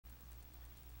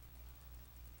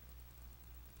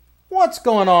What's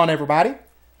going on, everybody?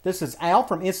 This is Al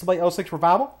from NCAA 06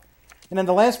 Revival. And in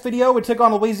the last video, we took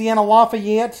on Louisiana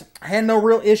Lafayette. Had no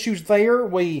real issues there.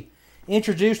 We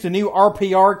introduced a new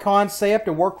RPR concept.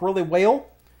 It worked really well.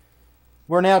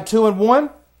 We're now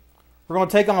 2-1. We're going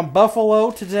to take on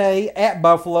Buffalo today at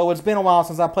Buffalo. It's been a while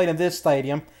since I played in this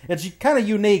stadium. It's kind of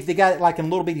unique. They got it like in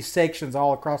little bitty sections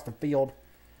all across the field.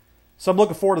 So I'm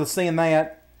looking forward to seeing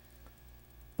that.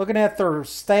 Looking at their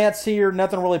stats here,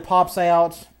 nothing really pops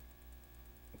out.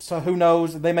 So who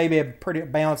knows? They may be a pretty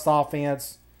balanced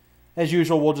offense. As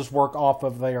usual, we'll just work off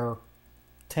of their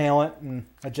talent and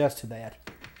adjust to that.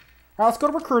 All right, let's go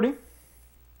to recruiting.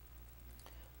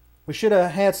 We should have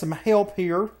had some help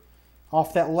here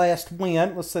off that last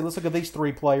win. Let's see. Let's look at these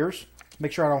three players.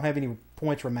 Make sure I don't have any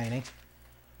points remaining.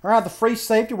 All right, the free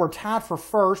safety, we're tied for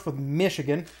first with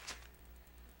Michigan.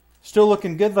 Still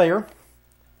looking good there.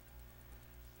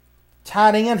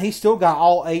 Tight end, he's still got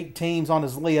all 8 teams on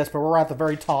his list, but we're at the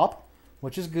very top,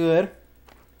 which is good.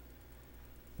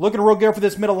 Looking real good for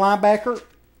this middle linebacker.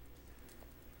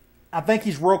 I think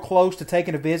he's real close to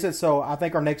taking a visit, so I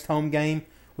think our next home game,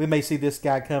 we may see this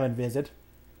guy come and visit.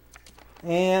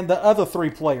 And the other 3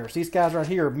 players, these guys right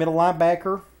here, middle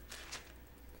linebacker.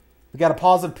 We got a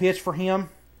positive pitch for him,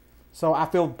 so I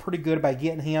feel pretty good about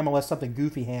getting him unless something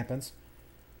goofy happens.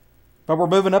 But we're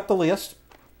moving up the list.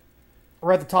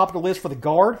 We're at the top of the list for the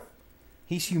guard.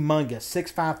 He's humongous,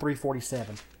 6'5",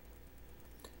 347.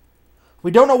 We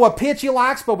don't know what pitch he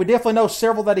likes, but we definitely know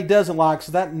several that he doesn't like,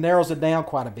 so that narrows it down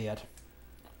quite a bit.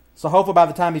 So hopefully by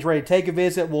the time he's ready to take a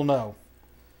visit, we'll know.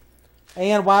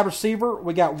 And wide receiver,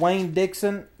 we got Wayne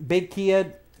Dixon, big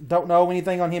kid. Don't know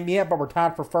anything on him yet, but we're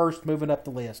tied for first, moving up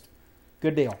the list.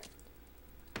 Good deal.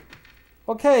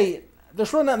 Okay,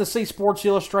 there's really nothing to see Sports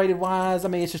Illustrated-wise. I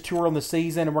mean, it's just too early in the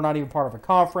season, and we're not even part of a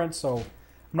conference, so I'm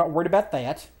not worried about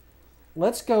that.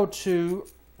 Let's go to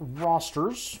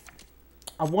rosters.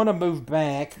 I want to move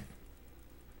back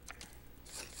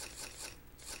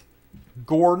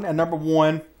Gordon at number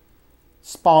 1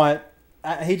 spot.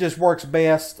 He just works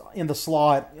best in the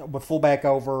slot with fullback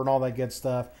over and all that good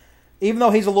stuff. Even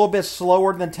though he's a little bit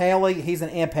slower than Talley, he's an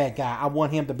impact guy. I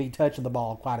want him to be touching the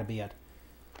ball quite a bit.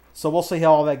 So we'll see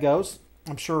how all that goes.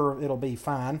 I'm sure it'll be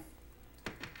fine.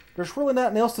 There's really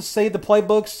nothing else to see. The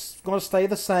playbook's going to stay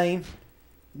the same.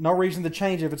 No reason to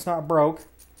change it if it's not broke.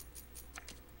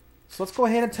 So let's go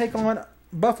ahead and take on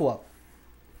Buffalo.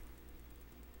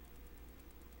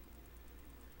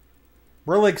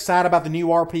 Really excited about the new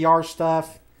RPR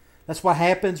stuff. That's what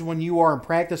happens when you are in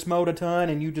practice mode a ton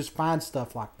and you just find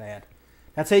stuff like that.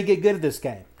 That's how you get good at this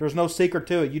game. There's no secret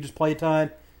to it. You just play a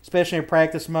ton, especially in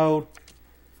practice mode.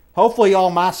 Hopefully all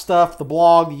my stuff, the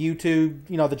blog, the YouTube,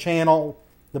 the channel,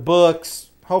 the books,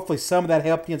 hopefully some of that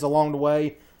helped you along the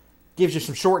way. Gives you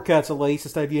some shortcuts at least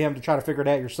instead of you having to try to figure it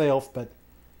out yourself. But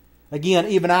again,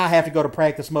 even I have to go to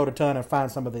practice mode a ton and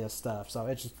find some of this stuff. So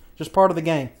it's just part of the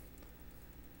game.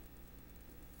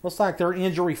 Looks like they're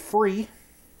injury-free.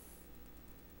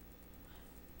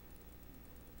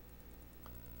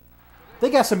 They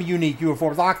got some unique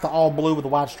uniforms. I like the all blue with the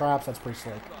white stripes. That's pretty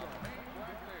slick.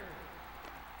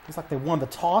 Looks like they won the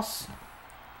toss.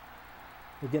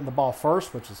 They're getting the ball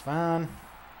first, which is fine.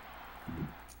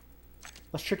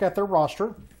 Let's check out their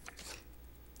roster.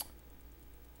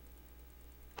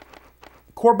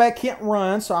 Quarterback can't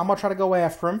run, so I'm going to try to go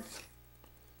after him.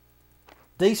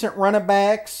 Decent running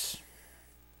backs.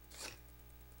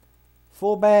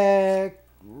 Fullback,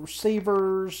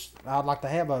 receivers. I'd like to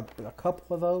have a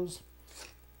couple of those.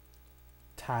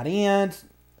 Tight end.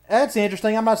 That's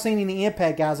interesting. I'm not seeing any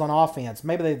impact guys on offense.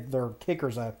 Maybe their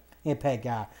kicker's an impact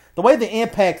guy. The way the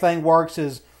impact thing works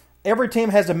is every team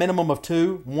has a minimum of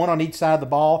 2, 1 on each side of the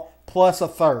ball, plus a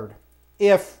third,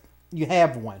 if you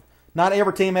have one. Not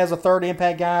every team has a third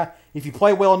impact guy. If you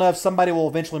play well enough, somebody will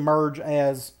eventually merge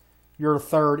as your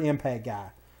third impact guy.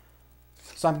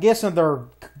 So I'm guessing their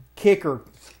kicker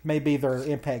may be their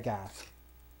impact guy.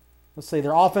 Let's see,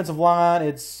 their offensive line,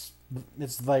 it's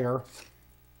there.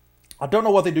 I don't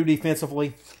know what they do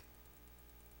defensively.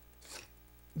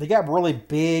 They got really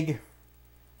big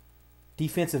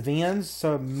defensive ends,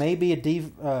 so maybe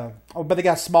but they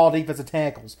got small defensive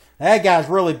tackles. That guy's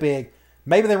really big.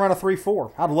 Maybe they run a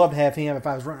 3-4. I'd love to have him if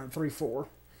I was running a 3-4.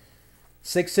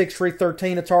 6'6",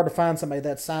 313. It's hard to find somebody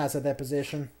that size at that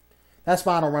position. That's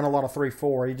why I don't run a lot of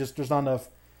 3-4. There's not enough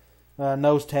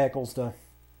nose tackles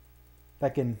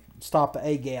that can stop the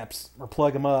A-gaps or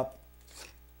plug them up.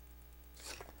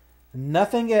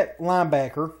 Nothing at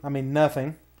linebacker. I mean,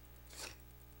 nothing.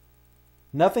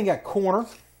 Nothing at corner.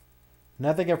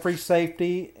 Nothing at free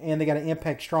safety. And they got an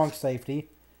impact strong safety.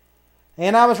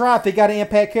 And I was right. They got an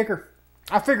impact kicker.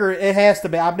 I figure it has to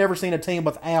be. I've never seen a team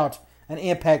without an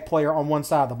impact player on one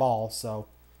side of the ball, so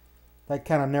that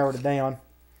kind of narrowed it down.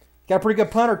 Got a pretty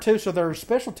good punter, too, so their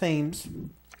special teams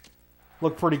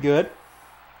look pretty good.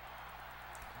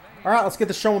 All right, let's get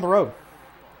the show on the road.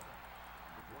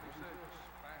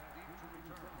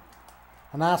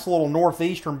 A nice little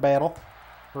northeastern battle.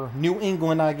 Or New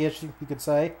England, I guess you could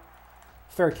say.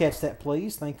 Fair catch that,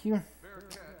 please. Thank you.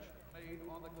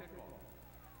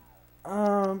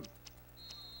 I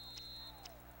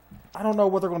don't know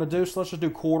what they're going to do, so let's just do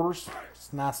quarters.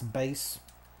 It's a nice base.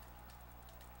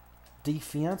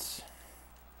 Defense.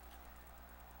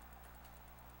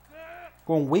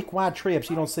 Going weak wide trips.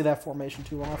 You don't see that formation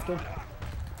too often.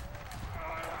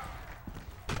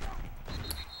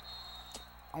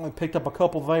 Only picked up a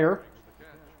couple there.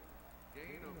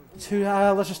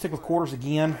 Let's just stick with quarters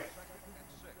again.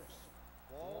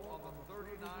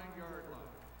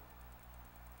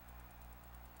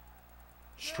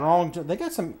 Strong. They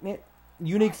got some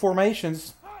unique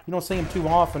formations. You don't see them too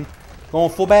often.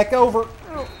 Going fullback over.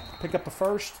 Pick up the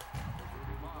first.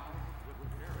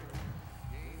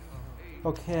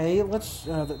 Okay, let's.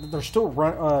 They're still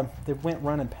run. They went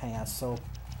running past, so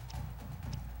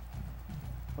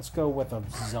let's go with a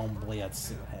zone blitz.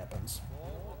 See what happens.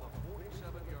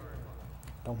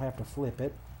 Don't have to flip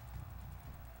it.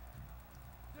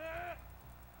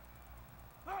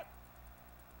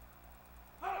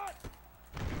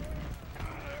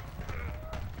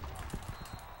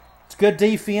 It's good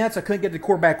defense. I couldn't get the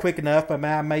quarterback quick enough, but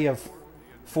I may have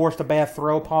forced a bad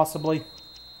throw, possibly.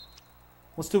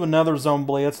 Let's do another zone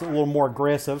blitz, a little more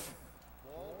aggressive.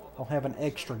 I'll have an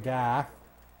extra guy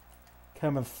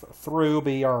coming through.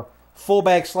 Be our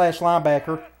fullback /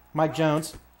 linebacker, Mike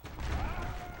Jones.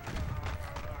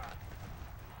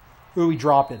 Ooh, he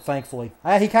dropped it, thankfully.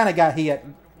 He kind of got hit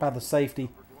by the safety,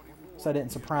 so that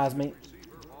didn't surprise me.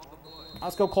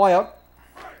 Let's go Cloud.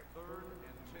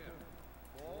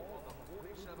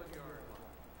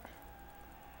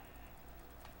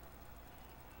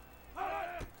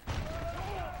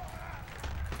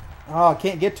 Oh, I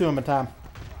can't get to him in time.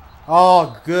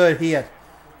 Oh, good hit.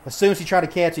 As soon as he tried to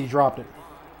catch it, he dropped it.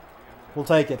 We'll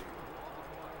take it.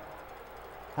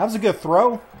 That was a good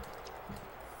throw.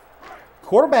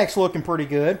 Quarterback's looking pretty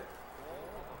good.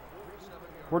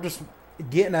 We're just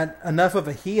getting enough of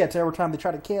a hit every time they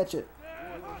try to catch it.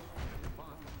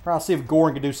 I'll see if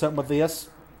Gordon can do something with this.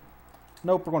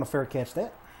 Nope, we're going to fair catch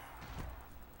that.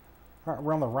 All right,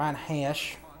 we're on the right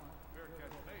hash.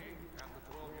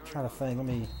 I'm trying to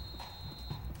think.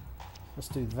 Let's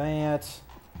do that.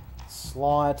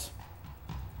 Slot.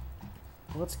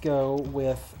 Let's go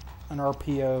with an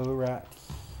RPO right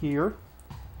here.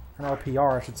 An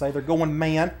RPR, I should say. They're going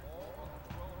man.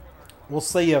 We'll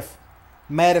see if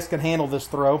Mattis can handle this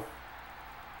throw.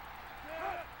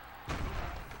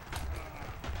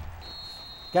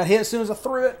 Got hit as soon as I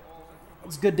threw it.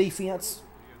 It's good defense.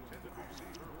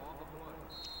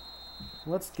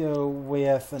 Let's go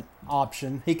with an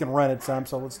option. He can run it some,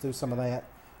 so let's do some of that.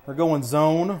 We're going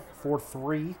zone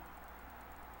 4-3.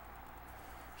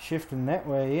 Shifting that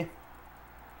way.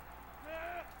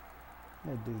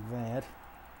 Let me do that.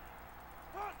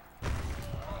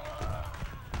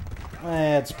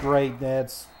 That's great.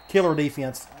 That's killer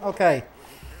defense. Okay.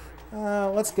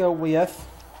 Let's go with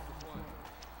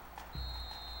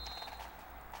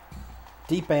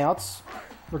deep outs.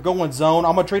 We're going zone.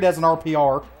 I'm going to treat it as an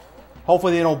RPR.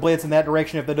 Hopefully they don't blitz in that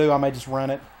direction. If they do, I may just run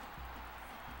it.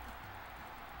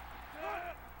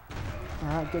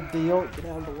 Alright, good deal. Get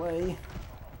out of the way.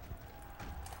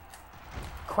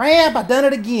 Crap! I done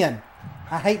it again.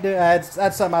 I hate doing that.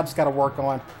 That's something I just got to work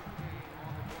on.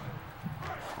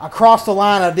 I crossed the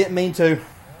line. I didn't mean to.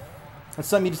 That's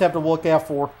something you just have to look out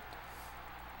for.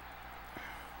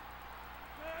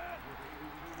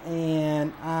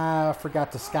 And I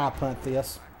forgot to sky punt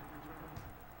this.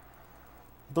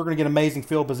 They're going to get amazing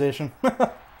field position.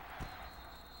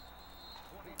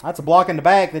 That's a block in the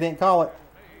back. They didn't call it.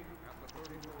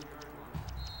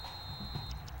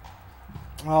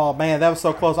 Oh, man, that was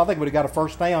so close. I think we would have got a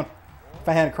first down if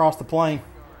I hadn't crossed the plane.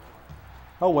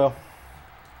 Oh, well.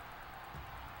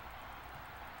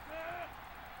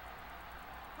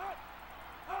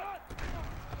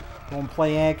 Going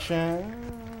play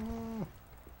action.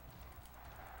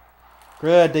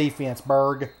 Good defense,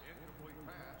 Berg.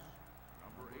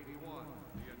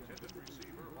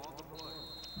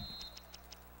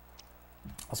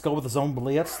 Let's go with the zone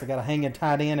blitz. They got a hanging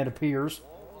tight end, it appears.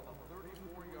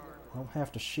 Don't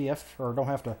have to shift, or don't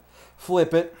have to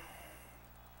flip it.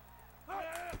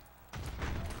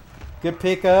 Good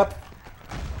pickup.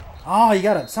 Oh, you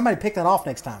got to somebody pick that off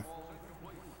next time.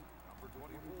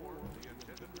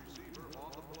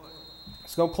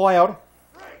 Let's go, Cloud.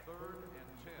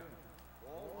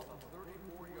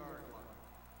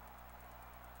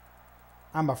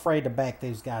 I'm afraid to back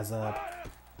these guys up.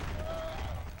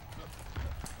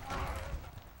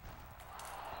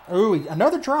 Ooh,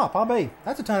 another drop. I'll be.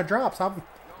 That's a ton of drops. I'm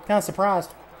kind of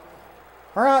surprised.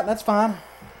 All right, that's fine.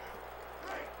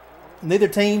 Neither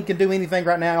team can do anything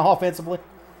right now offensively.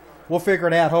 We'll figure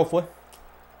it out, hopefully.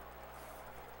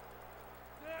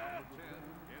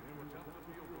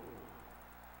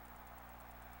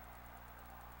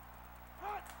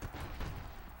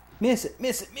 Miss it,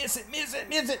 miss it, miss it, miss it,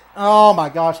 miss it. Oh my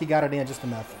gosh, he got it in just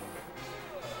enough.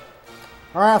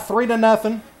 All right,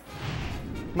 3-0.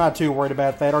 Not too worried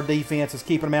about that. Our defense is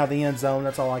keeping them out of the end zone.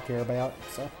 That's all I care about.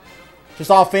 So, just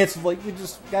offensively, we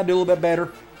just got to do a little bit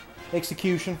better.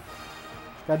 Execution.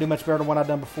 Got to do much better than what I've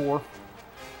done before.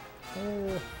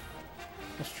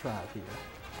 Let's try it here.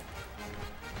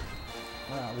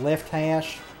 All right, left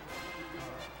hash.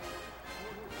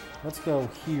 Let's go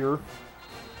here.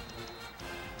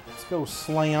 Let's go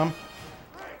slam.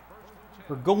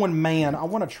 We're going man. I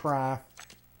want to try.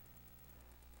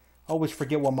 I always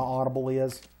forget what my audible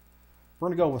is. We're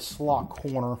going to go with slot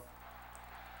corner.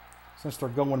 Since they're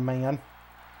going man.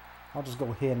 I'll just go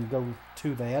ahead and go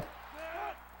to that.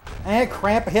 And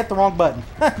crap, I hit the wrong button.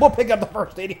 We'll pick up the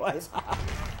first anyways.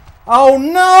 Oh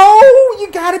no!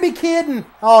 You gotta be kidding.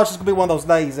 Oh, it's just going to be one of those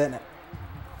days, isn't it?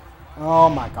 Oh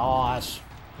my gosh.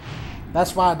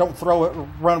 That's why I don't throw it,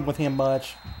 run with him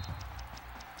much.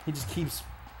 He just keeps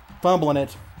fumbling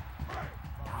it.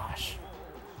 Gosh.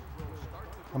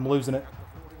 I'm losing it.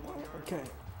 Okay.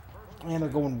 And they're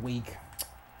going weak.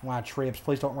 Wide trips.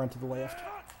 Please don't run to the left.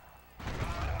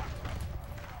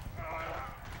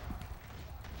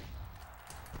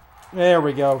 There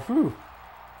we go. Whew.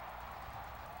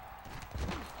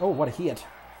 Oh, what a hit.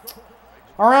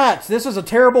 All right. So this is a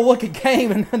terrible looking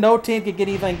game and no team can get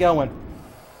anything going.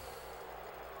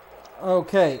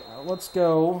 Okay. Let's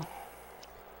go.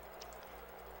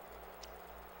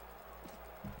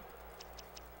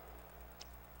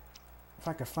 If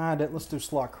I can find it, let's do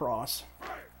slot cross.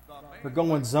 We're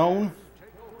going zone.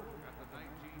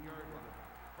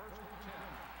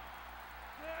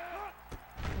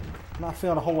 Not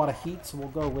feeling a whole lot of heat, so we'll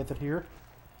go with it here.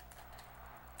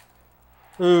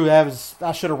 Ooh,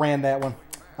 I should have ran that one.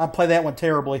 I played that one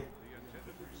terribly.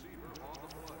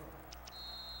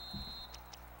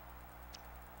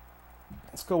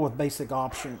 Let's go with basic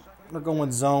option. We're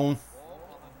going zone.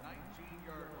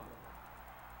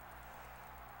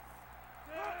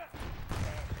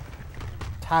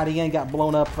 Tight end got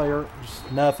blown up there. Just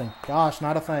nothing. Gosh,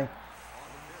 not a thing.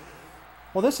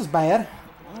 Well, this is bad.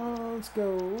 Let's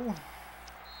go.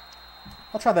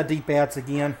 I'll try the deep outs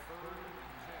again.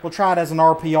 We'll try it as an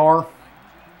RPR.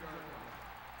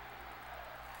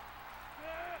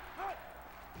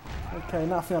 Okay,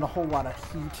 not feeling a whole lot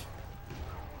of heat.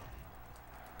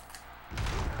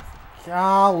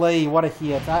 Golly, what a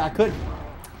hit. I couldn't.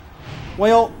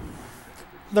 Well,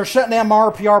 they're shutting down my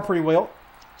RPR pretty well.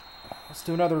 Let's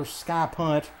do another sky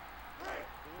punt.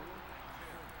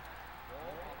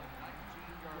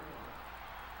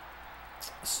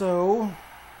 So,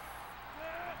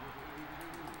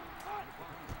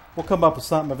 we'll come up with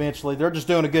something eventually. They're just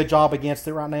doing a good job against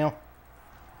it right now.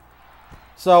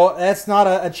 So, that's not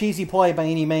a cheesy play by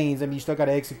any means. I mean, you still got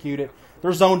to execute it.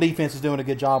 Their zone defense is doing a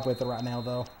good job with it right now,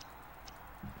 though.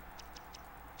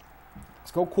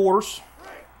 Let's go quarters.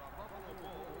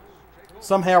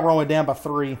 Somehow we're only down by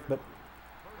 3, but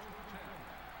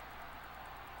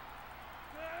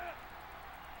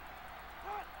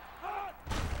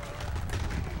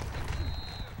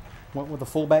went with a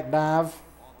fullback dive.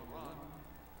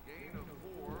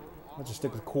 Let's just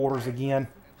stick with quarters again.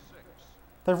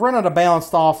 They've run out of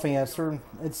balanced offense.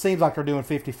 It seems like they're doing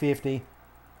 50-50.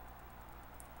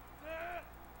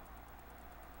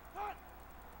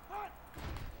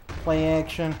 Play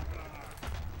action.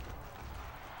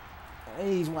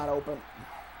 He's wide open.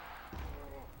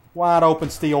 Wide open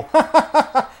steal.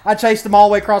 I chased him all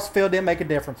the way across the field. Didn't make a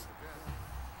difference.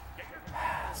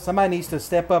 Somebody needs to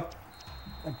step up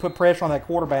and put pressure on that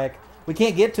quarterback. We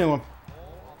can't get to him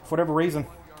for whatever reason.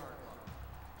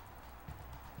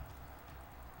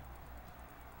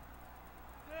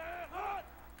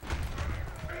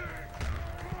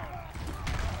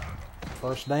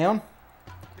 First down.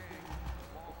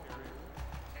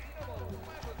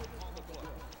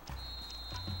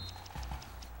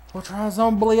 We'll try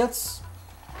zone blitz.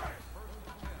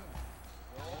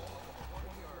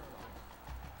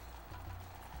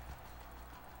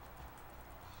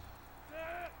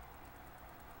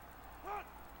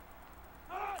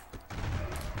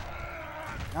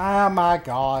 Ah, my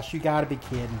gosh. You got to be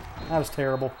kidding. That was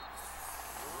terrible.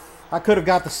 I could have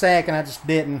got the sack, and I just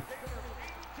didn't.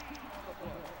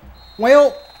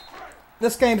 Well,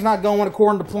 this game's not going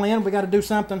according to plan. We got to do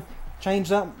something. Change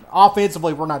something.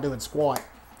 Offensively, we're not doing squat.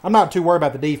 I'm not too worried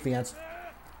about the defense.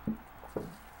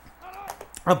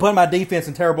 I'm putting my defense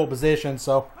in terrible position,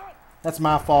 so that's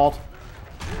my fault.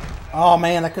 Oh,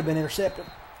 man, that could have been intercepted.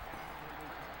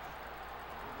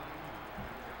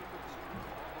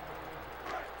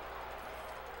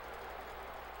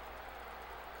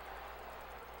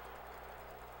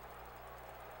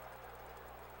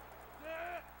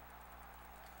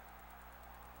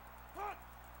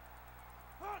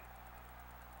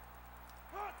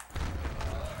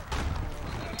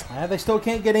 They still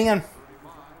can't get in.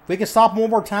 If we can stop them one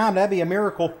more time, that'd be a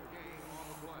miracle.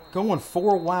 Going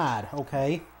 4 wide.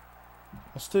 Okay.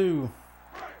 Let's do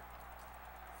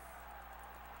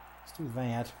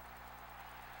that.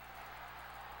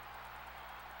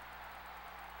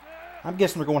 I'm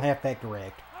guessing we're going halfback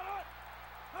direct.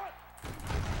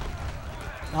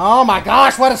 Oh my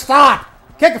gosh, what a stop!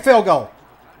 Kick a field goal.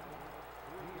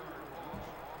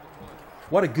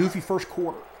 What a goofy first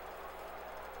quarter.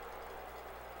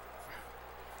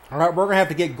 All right, we're going to have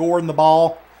to get Gordon the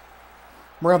ball.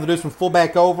 We're going to have to do some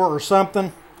fullback over or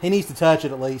something. He needs to touch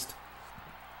it at least.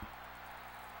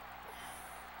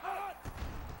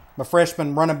 My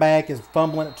freshman running back is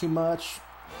fumbling it too much.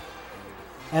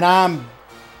 And I'm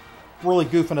really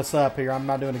goofing us up here. I'm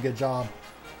not doing a good job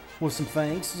with some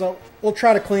things. So we'll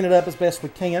try to clean it up as best we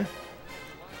can.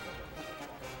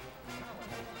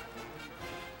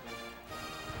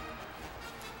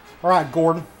 All right,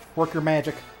 Gordon, work your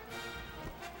magic.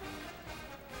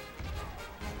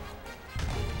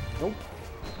 Nope.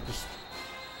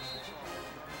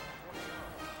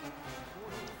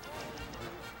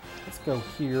 Let's go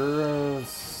here.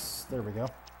 There we go.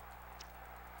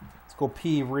 Let's go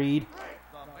P. Reed.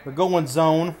 We're going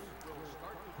zone.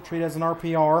 Treat it as an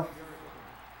RPR.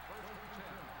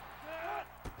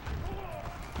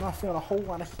 Not feeling a whole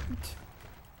lot of heat.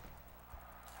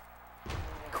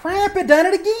 Crap! It done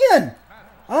it again.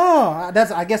 Oh,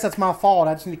 I guess that's my fault.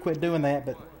 I just need to quit doing that,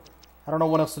 but I don't know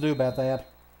what else to do about that.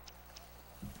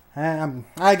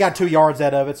 I got 2 yards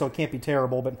out of it, so it can't be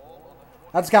terrible, but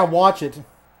I just got to watch it.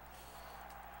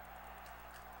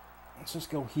 Let's just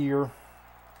go here.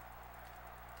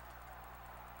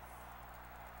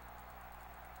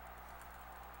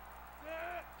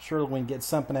 Surely we can get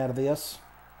something out of this.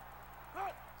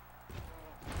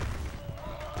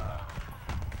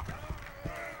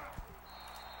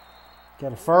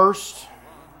 Got a first.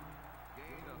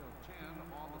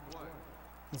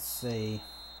 Let's see.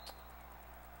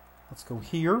 Let's go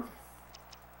here.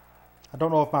 I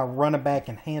don't know if my running back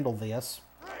can handle this.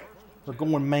 We're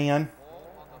going man.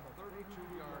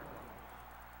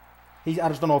 I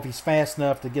just don't know if he's fast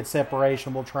enough to get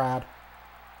separation. We'll try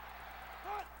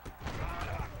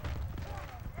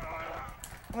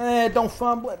it. Don't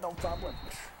fumble it. Don't fumble it.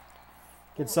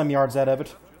 Get some yards out of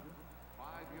it.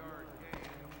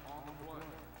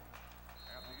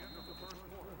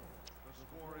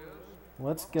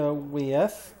 Let's go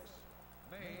with...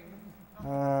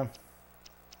 let's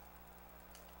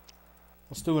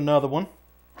do another one.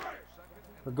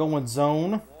 We're going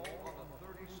zone.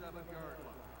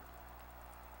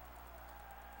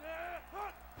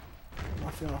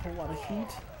 Not feeling a whole lot of heat.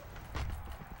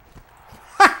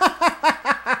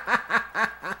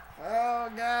 Oh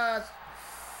gosh.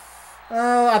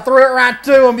 Oh, I threw it right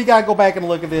to him. You gotta go back and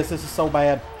look at this. This is so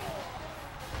bad.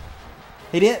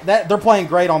 He didn't. They're playing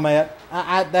great on that.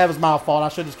 That was my fault. I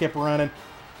should have just kept running.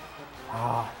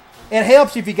 It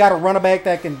helps if you got a running back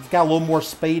that got a little more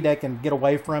speed that can get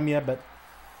away from you. But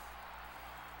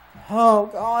oh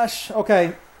gosh,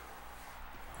 okay.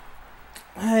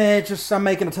 I'm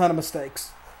making a ton of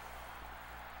mistakes.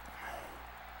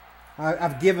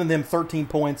 I've given them 13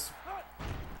 points.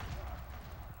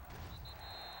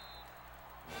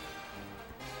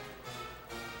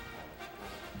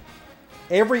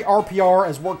 Every RPR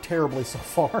has worked terribly so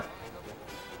far.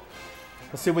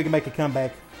 Let's see if we can make a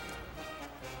comeback.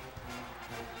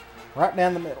 Right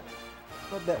down the middle.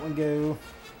 Let that one go.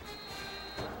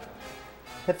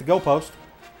 Hit the goalpost.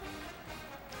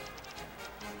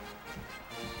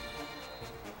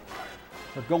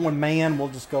 We're going man. We'll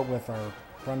just go with our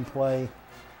run play.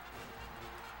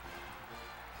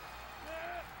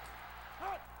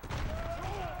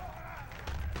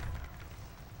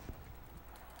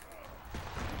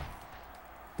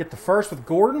 Get the first with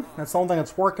Gordon. That's the only thing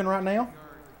that's working right now.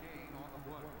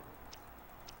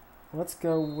 Let's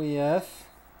go with...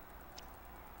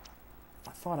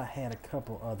 I thought I had a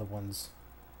couple other ones.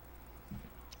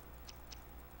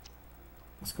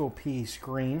 Let's go P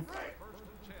screen.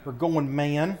 We're going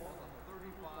man.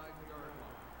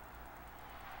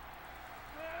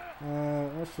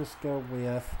 Let's just go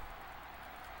with...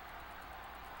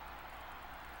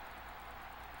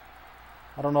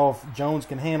 I don't know if Jones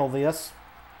can handle this.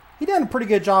 He done a pretty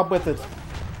good job with it.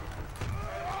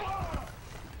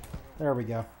 There we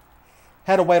go.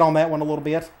 Had to wait on that one a little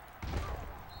bit.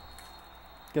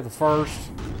 Get the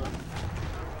first.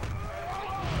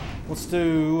 Let's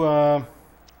do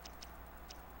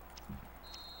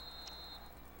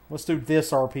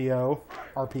this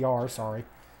RPR, sorry.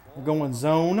 We're going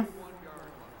zone.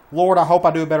 Lord, I hope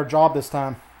I do a better job this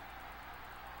time.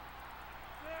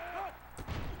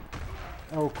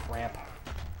 Oh, crap.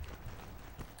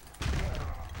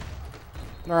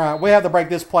 Alright, we have to break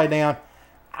this play down.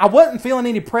 I wasn't feeling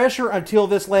any pressure until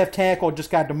this left tackle just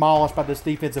got demolished by this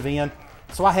defensive end.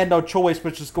 So I had no choice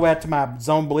but just go out to my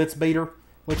zone blitz beater,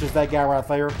 which is that guy right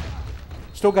there.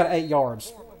 Still got 8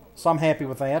 yards. So I'm happy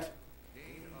with that.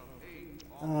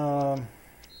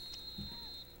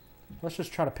 Let's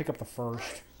just try to pick up the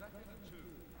first.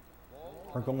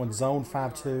 We're going zone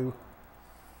 5-2.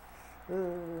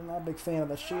 Not a big fan of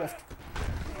the shift.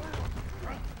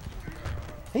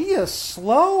 He is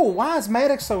slow. Why is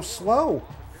Maddox so slow?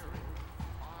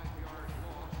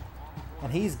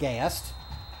 And he's gassed.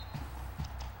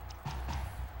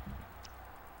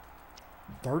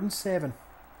 3rd and 7.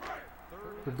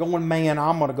 We're going man.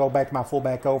 I'm going to go back to my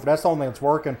fullback over. That's the only thing that's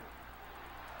working.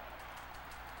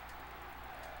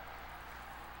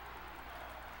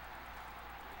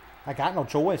 I got no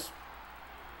choice.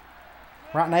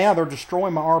 Right now, they're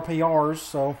destroying my RPRs,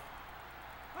 so...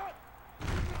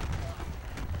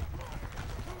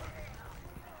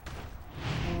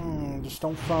 just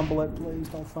don't fumble it, please.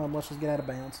 Don't fumble. Let's just get out of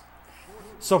bounds.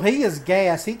 So he is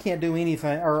gassed. He can't do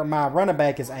anything. Or my running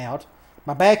back is out.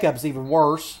 My backup's even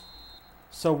worse.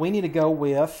 So we need to go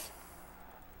with...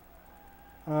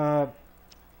 let's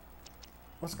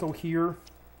go here.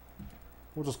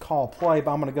 We'll just call a play,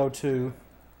 but I'm going to go to...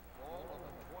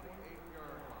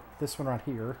 this one right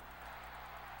here.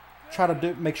 Try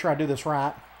to make sure I do this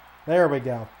right. There we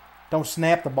go. Don't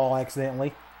snap the ball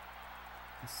accidentally.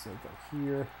 Let's see, go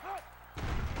here.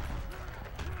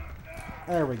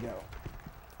 There we go.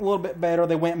 A little bit better.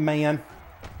 They went man.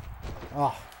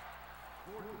 Oh.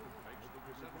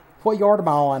 What yard am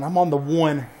I on? I'm on the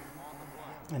 1.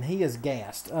 And he is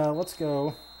gassed. Let's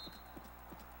go.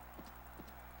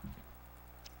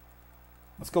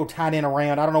 Let's go tight end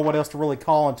around. I don't know what else to really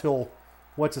call until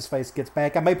what's-his-face gets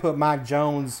back. I may put Mike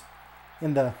Jones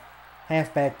in the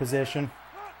halfback position.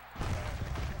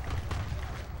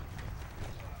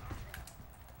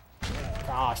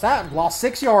 Gosh, that lost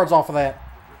 6 yards off of that.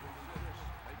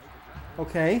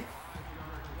 Okay.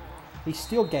 He's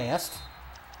still gassed.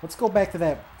 Let's go back to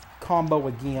that combo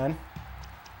again.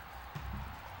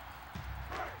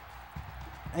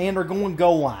 And they're going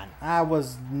goal line. I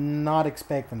was not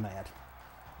expecting that.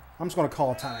 I'm just going to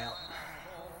call a timeout.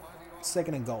 2nd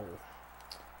and goal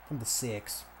from the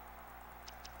 6.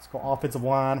 Let's go offensive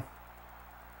line.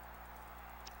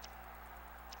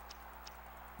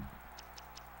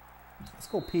 Let's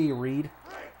go P. Reed.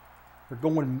 They're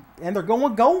going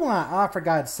goal line. Oh, I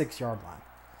forgot 6-yard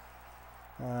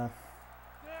line.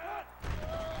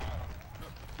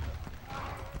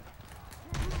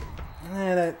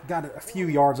 That got a few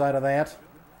yards out of that.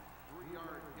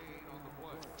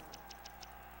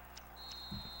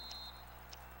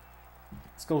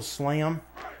 Let's go slam.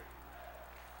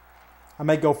 I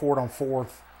may go for it on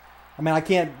 4th. I mean, I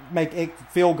can't make 8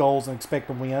 field goals and expect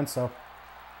to win, so.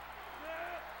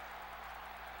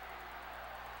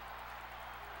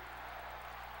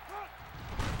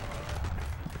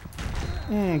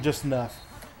 Just enough.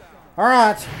 All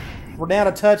right. We're down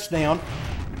a touchdown.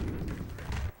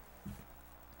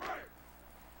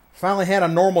 Finally had a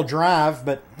normal drive,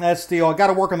 but that's still, I got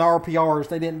to work on the RPRs.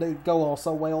 They didn't go all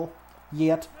so well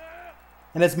yet.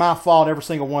 And it's my fault, every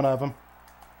single one of them.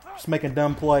 Just making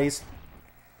dumb plays.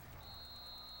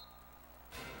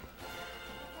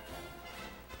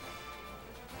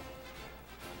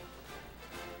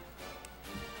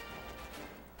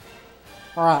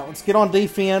 All right, let's get on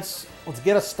defense. Let's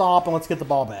get a stop, and let's get the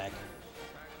ball back.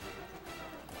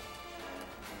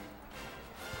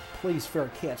 Please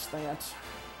fair catch that.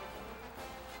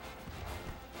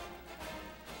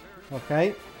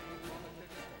 Okay.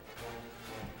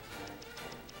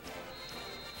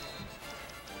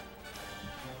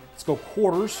 Let's go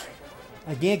quarters.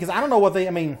 Again, because I don't know what they,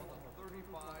 I mean,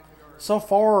 so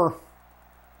far,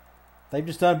 they've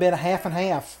just done a bit of half and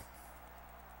half.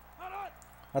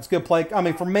 That's good play. I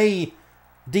mean, for me,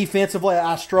 defensively,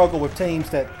 I struggle with teams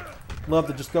that love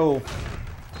to just go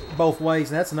both ways,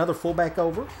 and that's another fullback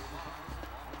over.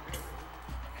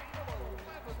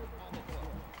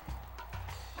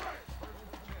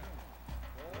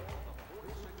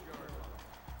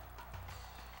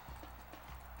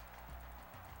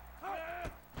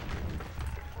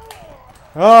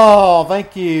 Oh,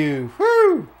 thank you.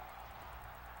 Woo!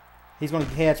 He's going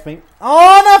to catch me.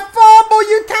 On a fumble!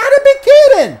 You gotta be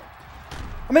kidding!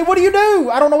 I mean, what do you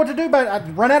do? I don't know what to do about it. I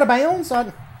run out of bounds?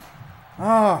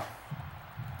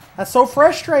 That's so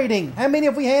frustrating. How many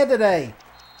have we had today?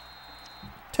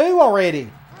 2 already.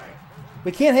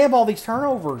 We can't have all these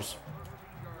turnovers.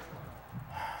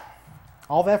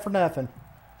 All that for nothing.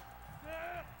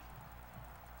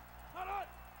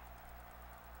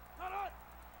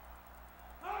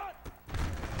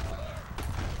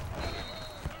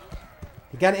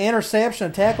 He got an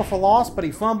interception, a tackle for loss, but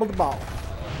he fumbled the ball.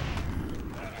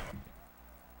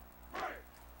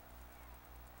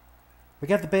 We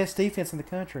got the best defense in the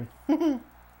country. Don't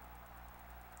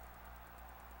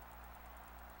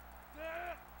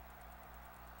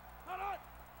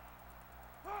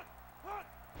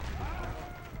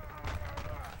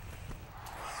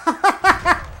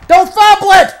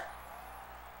fumble it!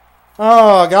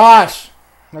 Oh, gosh.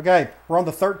 Okay, we're on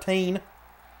the 13.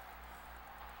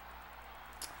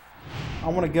 I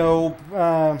want to go...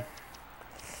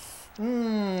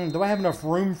 do I have enough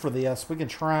room for this? We can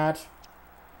try it.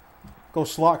 Go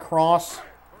slot cross.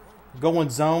 Go in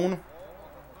zone.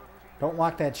 Don't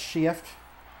like that shift.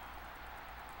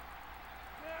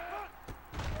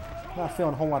 Not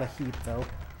feeling a whole lot of heat, though.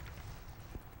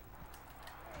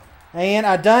 And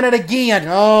I done it again.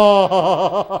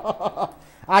 Oh,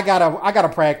 I gotta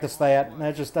practice that.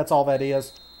 That's all that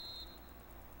is.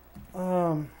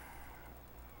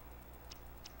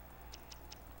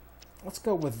 Let's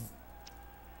go with.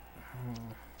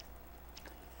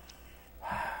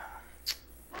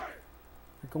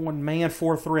 Going man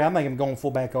 4-3. I think I'm going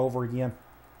fullback over again.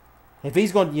 If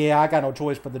he's going, yeah, I got no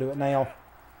choice but to do it now.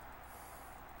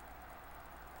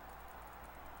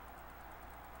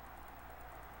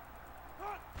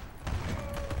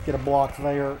 Get a block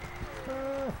there.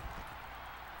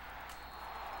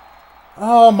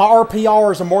 Oh, my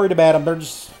RPRs, I'm worried about them. They're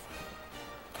just...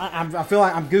 I feel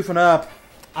like I'm goofing up.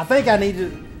 I think I need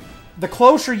to... The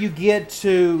closer you get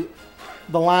to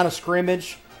the line of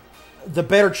scrimmage, the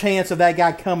better chance of that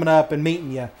guy coming up and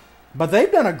meeting you. But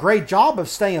they've done a great job of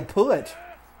staying put.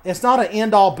 It's not an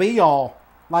end-all, be-all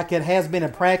like it has been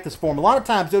in practice for them. A lot of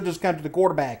times they'll just come to the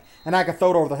quarterback and I can throw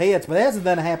it over the heads, but it hasn't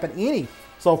done happen any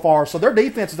so far. So their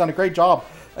defense has done a great job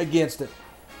against it.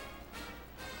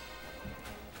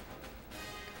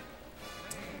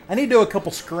 I need to do a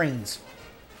couple screens.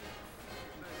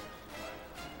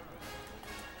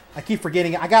 I keep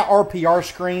forgetting. I got RPR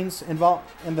screens involved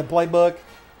in the playbook.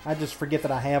 I just forget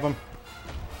that I have them.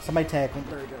 Somebody tackle him.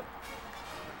 There we go.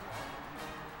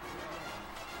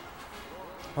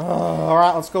 All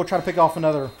right, let's go try to pick off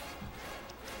another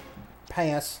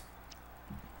pass.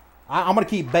 I'm going to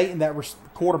keep baiting that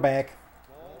quarterback.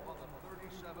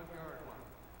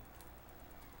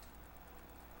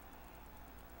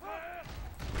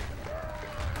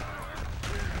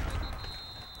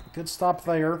 Good stop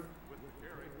there.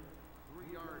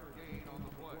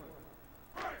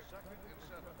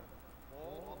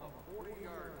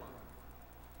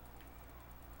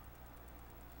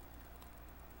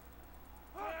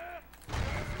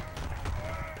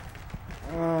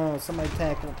 Somebody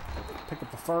tackle. Pick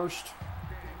up the first.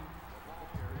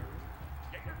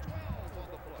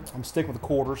 I'm sticking with the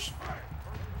quarters.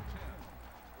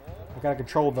 I gotta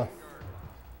control the...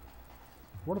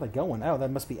 Where are they going? Oh, that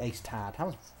must be ace tied. I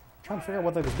was trying to figure out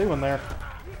what they was doing there.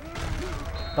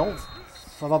 I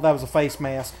thought that was a face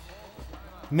mask.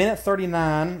 Minute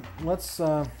 39. Let's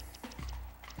just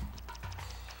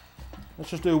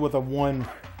do it with a 1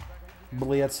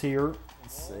 blitz here.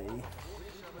 Let's see.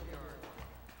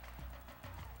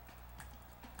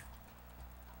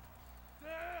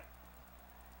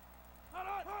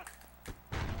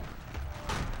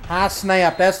 High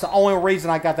snap. That's the only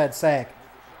reason I got that sack.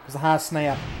 It was a high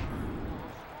snap.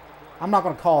 I'm not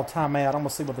going to call a timeout. I'm going to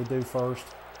see what they do first.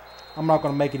 I'm not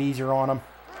going to make it easier on them.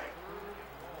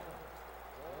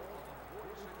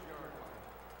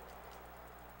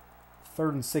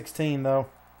 Third and 16, though.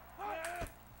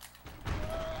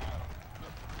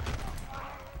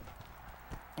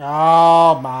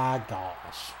 Oh, my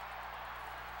gosh.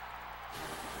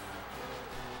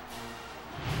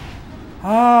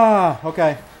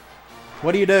 Okay.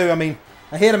 What do you do? I mean,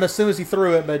 I hit him as soon as he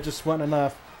threw it, but it just wasn't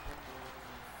enough.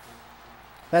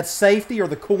 That's safety or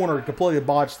the corner completely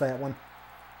botched that one.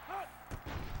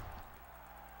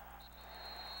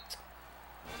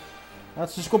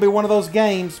 That's just going to be one of those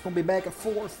games. It's going to be back and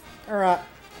forth. All right.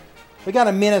 We got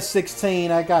a minute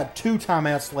 16. I got 2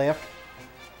 timeouts left.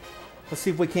 Let's see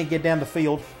if we can't get down the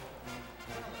field.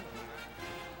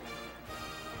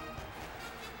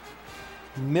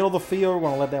 Middle of the field. We're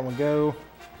going to let that one go.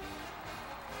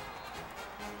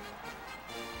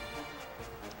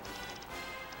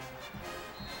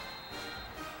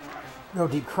 No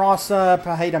deep cross up.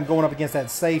 I hate I'm going up against that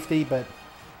safety, but...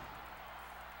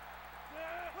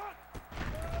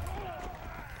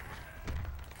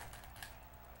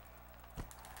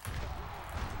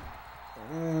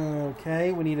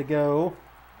 Okay, we need to go.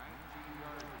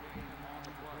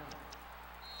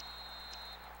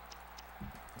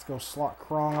 Let's go slot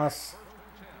cross.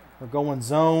 We're going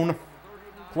zone.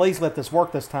 Please let this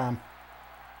work this time.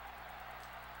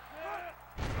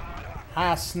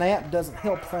 High snap doesn't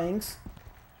help things.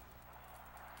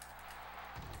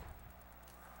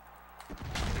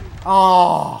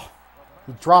 Oh,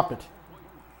 he dropped it.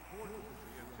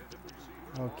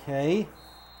 Okay.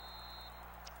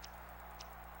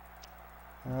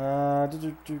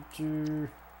 Too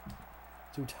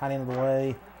tight end of the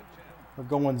way. We're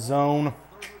going zone.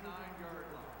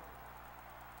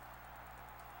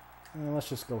 Let's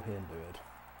just go ahead and do it.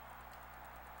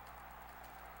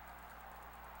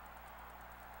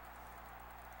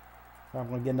 I'm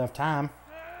going to get enough time.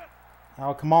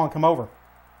 Oh, come on, come over.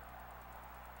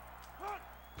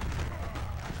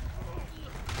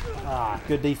 Ah,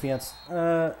 good defense.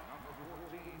 I'm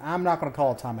not going to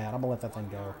call a timeout. I'm going to let that thing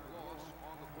go.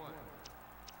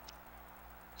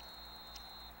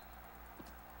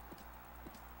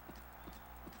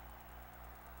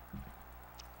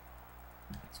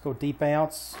 Let's go deep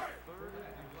outs.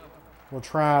 We'll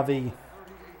try an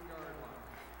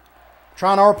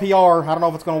RPR. I don't know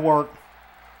if it's going to work.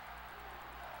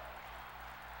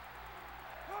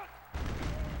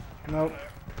 Nope.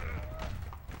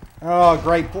 Oh,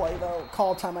 great play, though.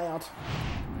 Call timeout.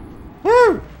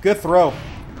 Woo! Good throw.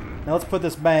 Now let's put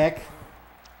this back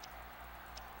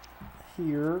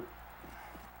here.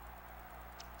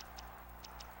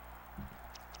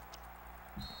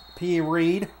 P.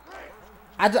 Reed.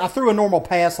 I threw a normal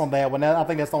pass on that one. I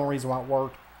think that's the only reason why it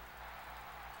worked.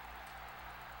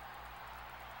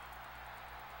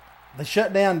 They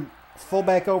shut down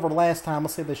fullback over last time.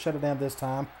 Let's see if they shut it down this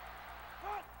time.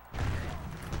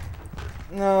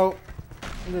 No.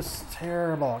 This is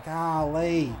terrible.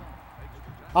 Golly.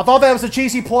 I thought that was a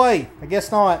cheesy play. I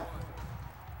guess not.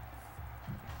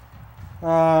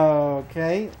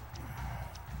 Okay.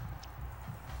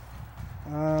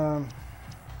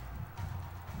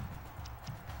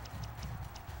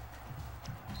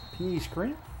 P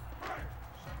screen.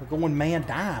 We're going man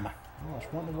dime. Gosh,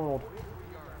 what in the world?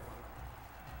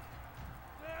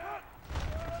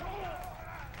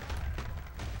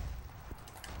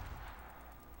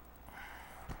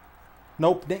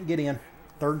 Nope, didn't get in.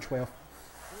 3rd and 12.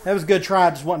 That was a good try.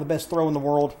 Just wasn't the best throw in the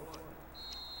world.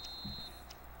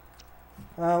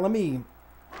 Let me...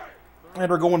 And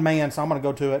we're going man, so I'm going to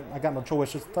go to it. I got no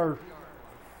choice. It's 3rd.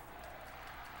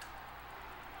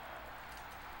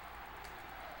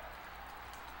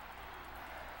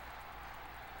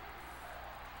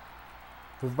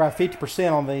 We're about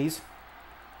 50% on these.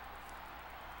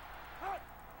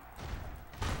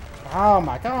 Oh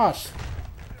my gosh.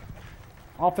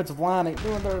 Offensive line ain't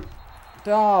doing their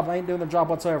job. Ain't doing their job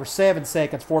whatsoever. 7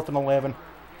 seconds, 4th and 11.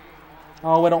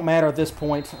 Oh, it don't matter at this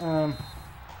point.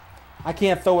 I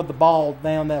can't throw the ball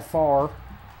down that far.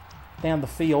 Down the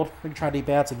field. We can try deep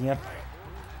outs again.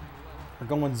 We're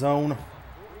going zone.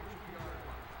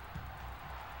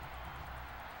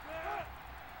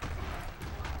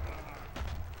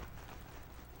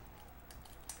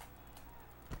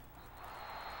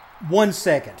 One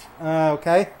second.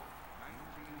 Okay.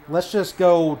 Let's just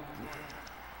go.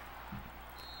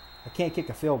 I can't kick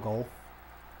a field goal.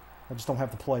 I just don't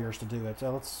have the players to do it.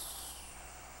 So let's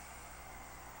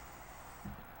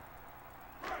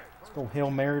go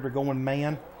Hail Mary. We're going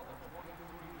man.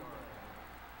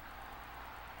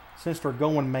 Since we're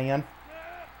going man,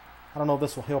 I don't know if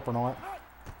this will help or not.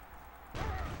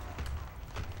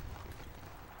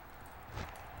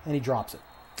 And he drops it.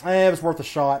 It was worth a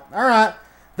shot. All right.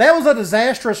 That was a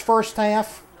disastrous first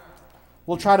half.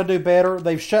 We'll try to do better.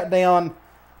 They've shut down.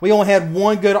 We only had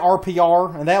one good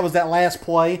RPR, and that was that last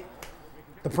play.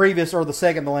 The previous, or the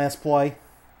second to last play.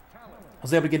 I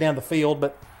was able to get down the field,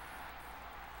 but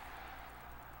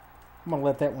I'm going to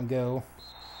let that one go.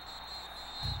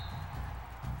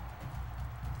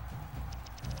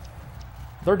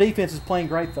 Their defense is playing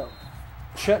great, though.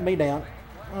 Shutting me down.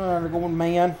 They're going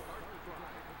man.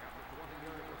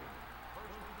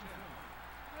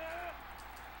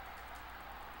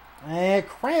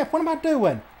 Crap. What am I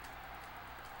doing?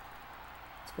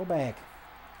 Let's go back.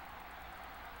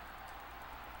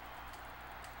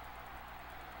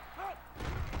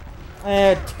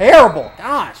 Terrible.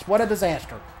 Gosh, what a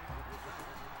disaster.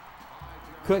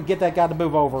 Couldn't get that guy to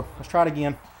move over. Let's try it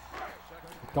again.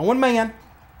 Going man.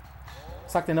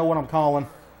 It's like they know what I'm calling.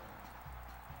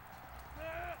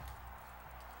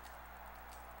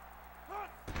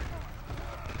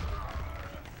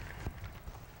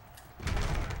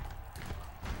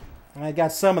 I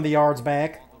got some of the yards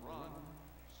back.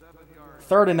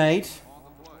 3rd and 8.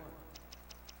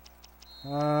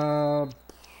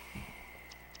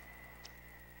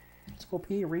 Let's go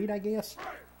P. Reed, I guess.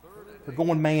 They're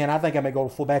going man. I think I may go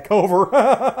full back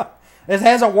over. This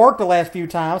hasn't worked the last few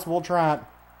times. We'll try it.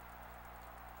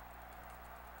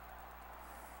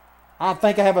 I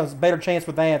think I have a better chance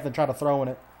with that than try to throw in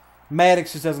it.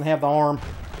 Maddox just doesn't have the arm.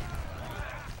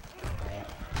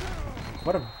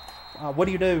 What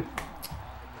do you do?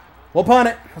 We'll punt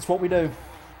it. That's what we do.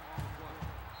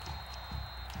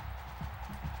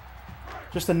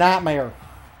 Just a nightmare.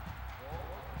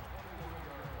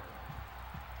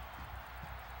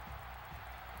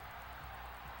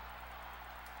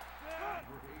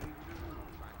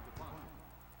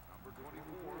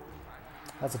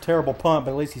 That's a terrible punt,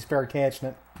 but at least he's fair catching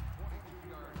it.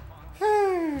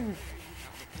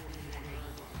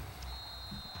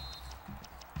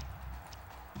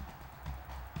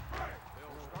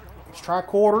 Let's try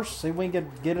quarters. See if we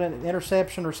can get an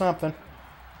interception or something.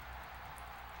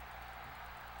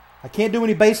 I can't do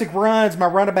any basic runs. My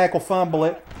running back will fumble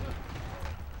it.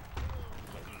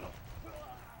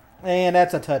 And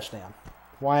that's a touchdown.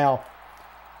 Wow.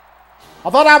 I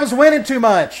thought I was winning too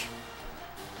much.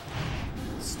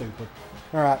 Stupid.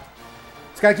 Alright.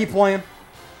 Just gotta keep playing.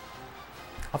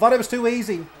 I thought it was too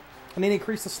easy. I need to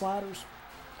increase the sliders.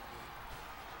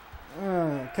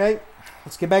 Okay.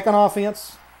 Let's get back on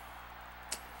offense.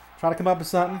 Try to come up with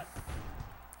something.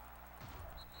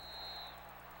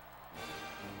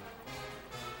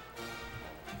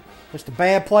 Just a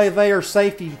bad play there.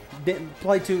 Safety didn't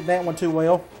play that one too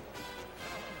well.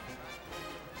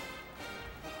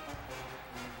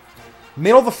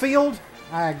 Middle of the field.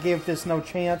 I give this no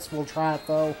chance. We'll try it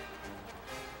though.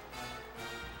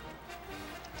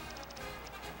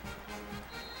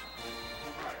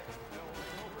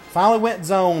 Finally went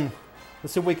zone.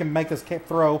 Let's see if we can make this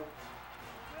throw.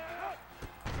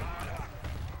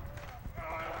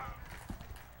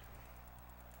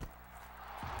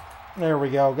 There we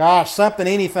go. Gosh, something,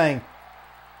 anything.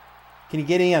 Can you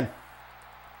get in?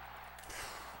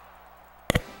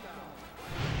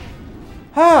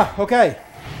 Okay.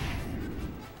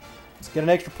 Let's get an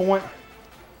extra point.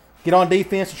 Get on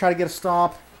defense and try to get a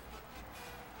stop.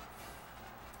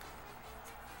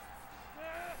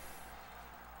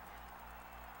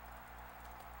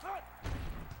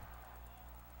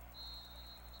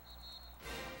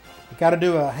 Got to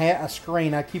do a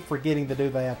screen. I keep forgetting to do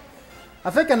that. I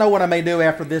think I know what I may do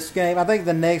after this game. I think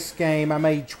the next game I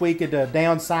may tweak it to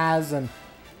downsize and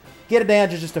get it down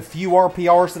to just a few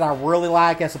RPRs that I really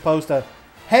like, as opposed to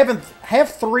have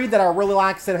 3 that I really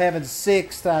like instead of having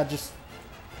 6 that I just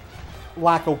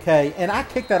like okay. And I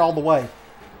kicked that all the way.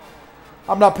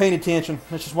 I'm not paying attention.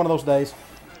 It's just one of those days.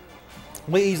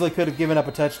 We easily could have given up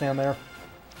a touchdown there.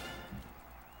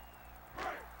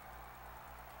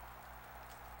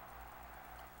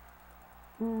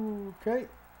 Okay.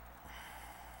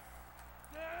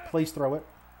 Please throw it.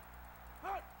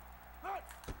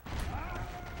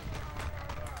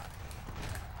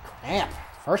 Crap.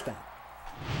 First down.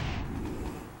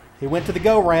 He went to the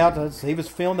go route. He was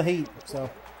feeling the heat. So.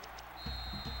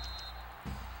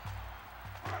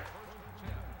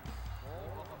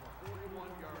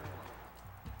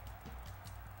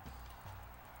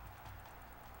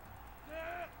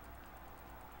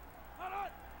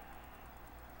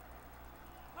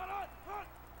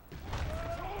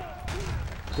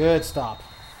 Good stop.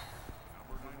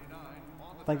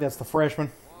 I think that's the freshman.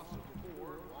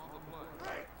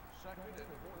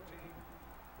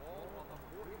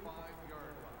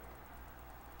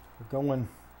 We're going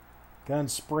gun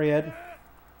spread.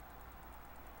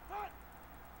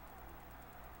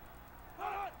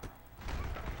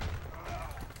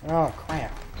 Oh,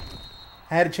 crap.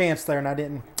 I had a chance there and I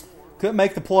didn't. Couldn't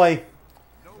make the play.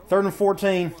 3rd and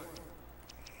 14.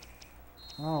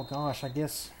 Oh, gosh, I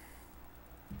guess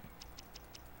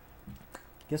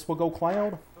we'll go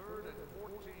cloud.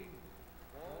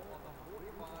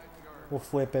 We'll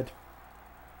flip it.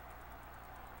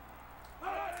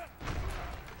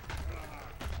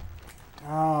 Oh,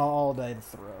 all day to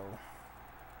throw.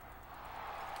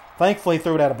 Thankfully,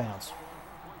 threw it out of bounds.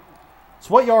 It's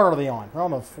So what yard are they on? They're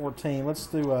on the 14. Let's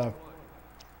do a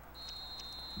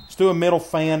middle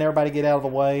fan. Everybody get out of the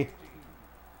way.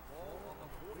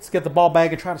 Let's get the ball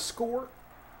back and try to score.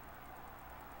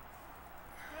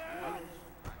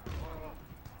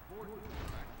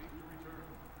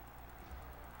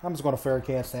 I'm just going to fair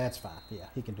catch that. That's fine. Yeah,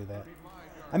 he can do that.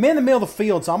 I'm in the middle of the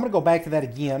field, so I'm going to go back to that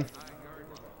again.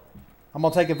 I'm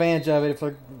going to take advantage of it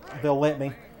if they'll let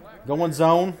me. Go in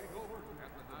zone.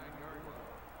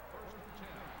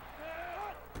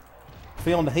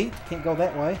 Feeling the heat. Can't go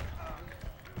that way.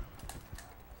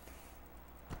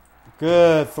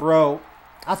 Good throw.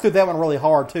 I threw that one really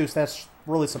hard, too, so that's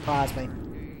really surprised me.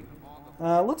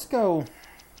 Let's go.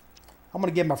 I'm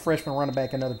going to give my freshman running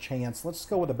back another chance. Let's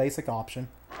go with a basic option.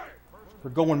 We're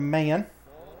going man.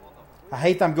 I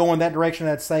hate that I'm going that direction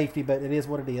of that safety, but it is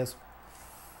what it is.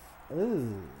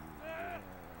 Ooh.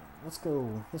 Let's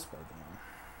go this way then.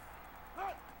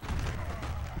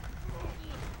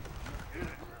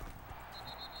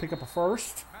 Pick up a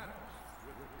first.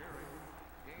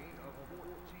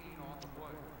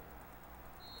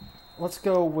 Let's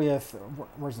go with,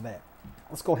 where's it at?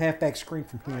 Let's go halfback screen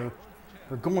from here.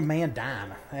 We're going man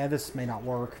dime. This may not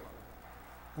work.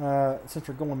 Since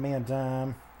we're going man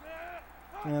dime,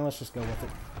 let's just go with it.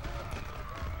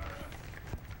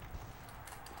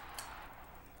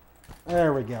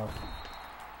 There we go.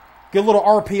 Good little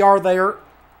RPR there.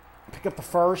 Pick up the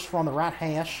first from the right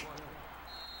hash.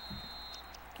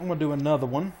 I'm going to do another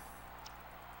one.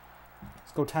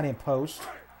 Let's go tight end post.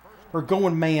 We're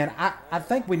going man. I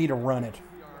think we need to run it.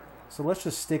 So let's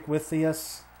just stick with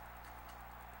this.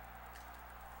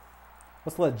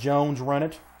 Let's let Jones run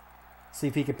it. See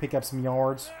if he can pick up some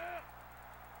yards.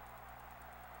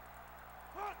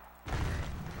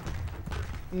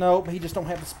 Nope, he just don't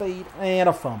have the speed. And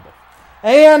a fumble.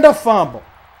 And a fumble.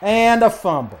 And a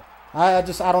fumble. I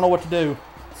don't know what to do.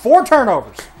 4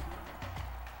 turnovers.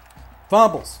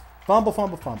 Fumbles. Fumble,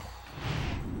 fumble, fumble.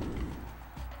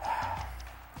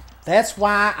 That's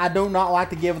why I do not like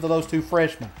to give it to those 2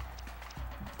 freshmen.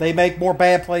 They make more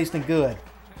bad plays than good.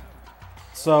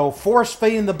 So force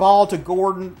feeding the ball to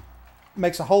Gordon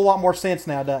makes a whole lot more sense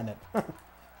now, doesn't it?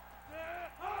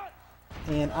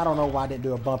 And I don't know why I didn't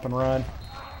do a bump and run.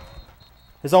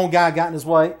 His own guy got in his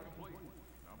way.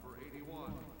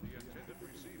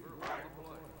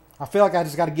 I feel like I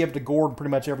just got to give it to Gordon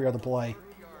pretty much every other play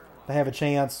to have a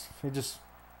chance. There's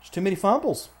too many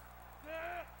fumbles.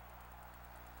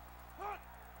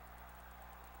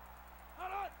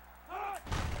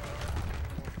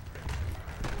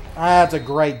 That's a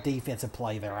great defensive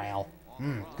play there, Al.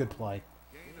 Good play.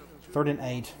 3rd and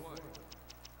 8.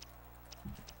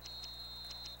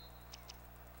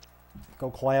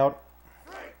 Go Cloud.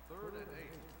 3rd and 8.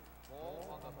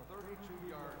 Ball on the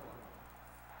 32-yard line.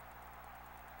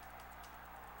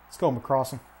 Let's go,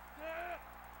 McCrossin.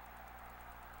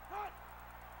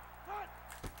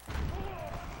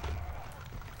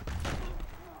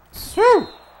 Whew!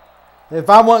 If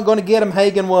I wasn't going to get him,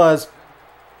 Hagan was.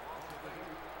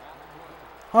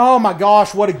 Oh my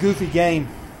gosh, what a goofy game.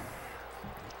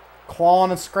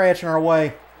 Clawing and scratching our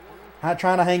way. Not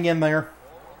trying to hang in there.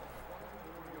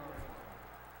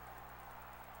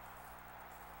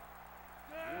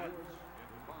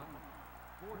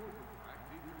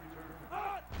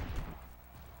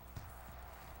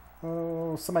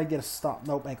 Oh, somebody get a stop.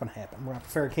 Nope, ain't going to happen. We're going to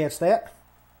fair catch that.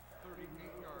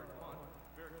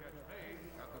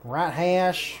 Right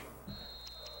hash.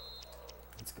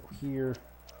 Let's go here.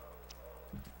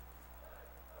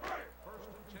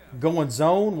 Going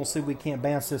zone. We'll see if we can't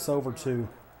bounce this over to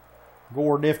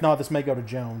Gordon. If not, this may go to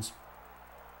Jones.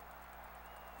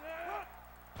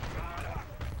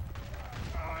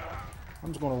 I'm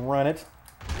just going to run it.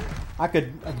 I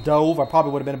could have dove. I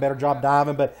probably would have been a better job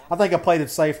diving, but I think I played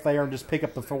it safe there and just pick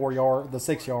up the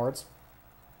 6 yards.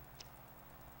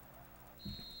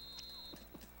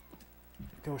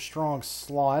 Go strong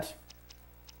slot.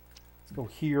 Let's go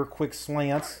here. Quick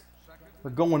slants. We're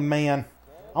going man.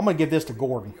 I'm going to give this to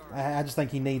Gordon. I just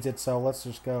think he needs it, so let's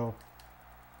just go.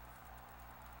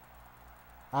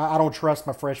 I don't trust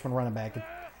my freshman running back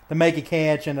to make a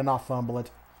catch and to not fumble it.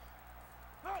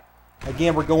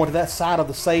 Again, we're going to that side of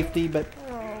the safety, but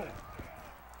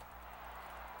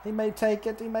he may take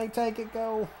it. He may take it.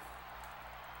 Go.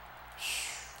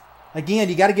 Again,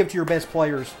 you got to give it to your best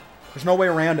players. There's no way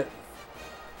around it.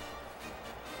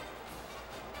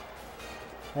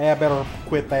 Yeah, I better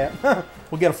quit that.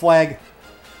 We'll get a flag.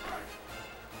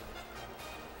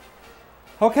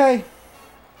 Okay.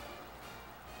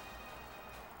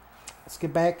 Let's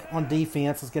get back on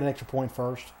defense. Let's get an extra point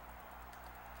first.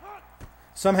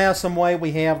 Somehow, some way,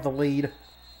 we have the lead.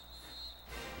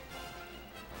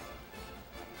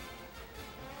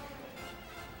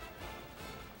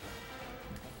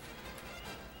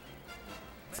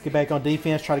 Let's get back on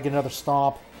defense, try to get another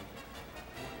stop.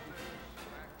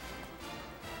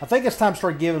 I think it's time to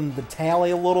start giving the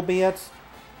tally a little bit.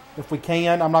 If we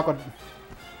can. I'm not going to...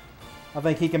 I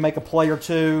think he can make a play or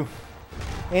two.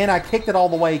 And I kicked it all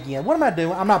the way again. What am I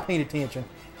doing? I'm not paying attention.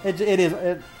 I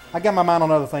got my mind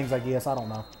on other things, I guess. I don't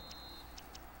know.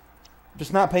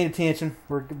 Just not paying attention.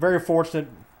 We're very fortunate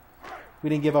we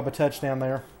didn't give up a touchdown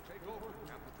there. Take over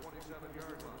at the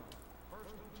 27-yard line.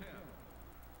 1st and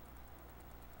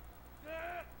 10.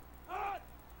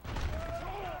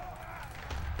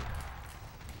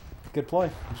 Good play.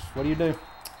 Just, what do you do?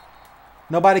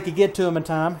 Nobody could get to him in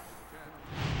time.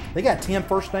 They got 10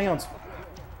 first downs.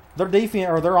 Their defense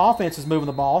or their offense is moving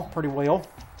the ball pretty well.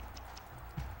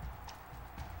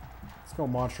 Let's go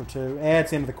monster 2.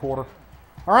 It's into the quarter.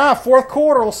 All right, 4th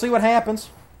quarter. We'll see what happens.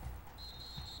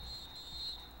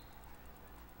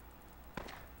 At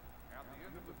the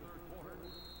end of the 3rd quarter, the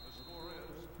score is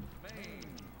Maine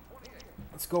 28.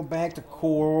 Let's go back to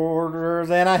quarters.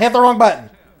 And I hit the wrong button.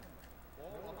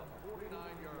 Ball on the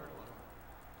 49-yard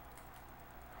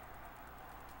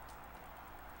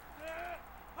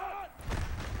line.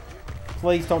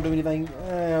 Please don't do anything.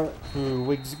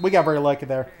 We got very lucky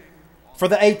there. For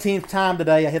the 18th time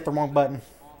today, I hit the wrong button.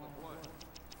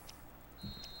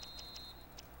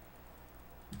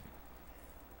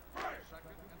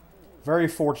 Very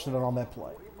fortunate on that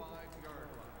play.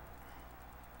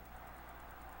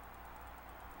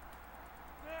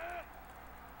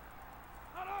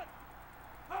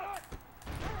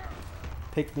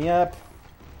 Pick me up.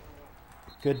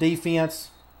 Good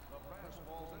defense.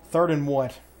 3rd and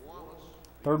what?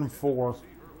 3rd and 4.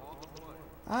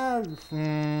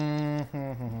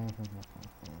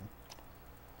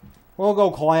 We'll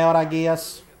go cloud, I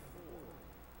guess.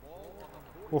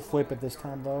 We'll flip it this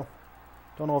time, though.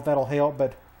 Don't know if that'll help,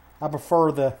 but I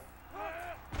prefer the...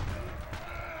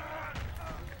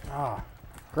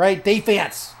 Great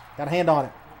defense. Got a hand on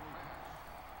it.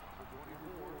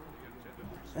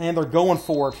 And they're going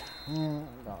for it.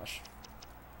 Gosh.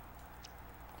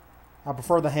 I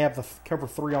prefer to have the cover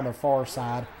 3 on their far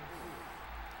side.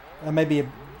 That may be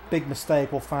a big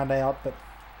mistake. We'll find out, but...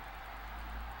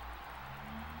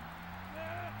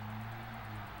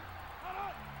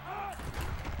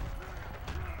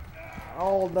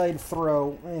 all day to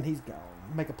throw. And he's gone.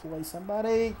 Make a play,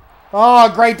 somebody.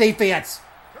 Oh, great defense.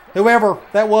 Whoever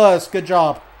that was, good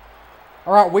job.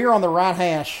 All right, we're on the right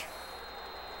hash.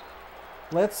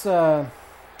 Let's go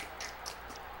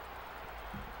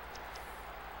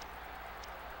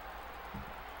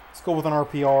with an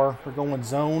RPR. We're going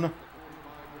zone.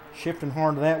 Shifting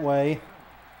hard that way.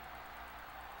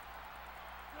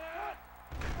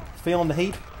 Feeling the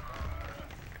heat.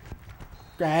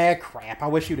 Ah, crap. I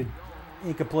wish you'd have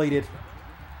incompleted.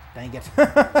 Dang it.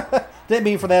 Didn't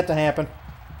mean for that to happen.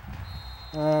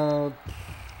 Let's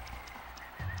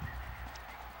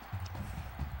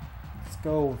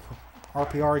go.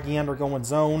 RPR again. We're going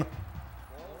zone.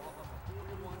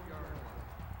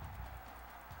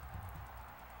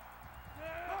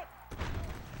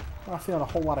 I'm feeling a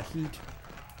whole lot of heat.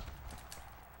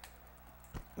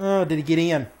 Oh, did he get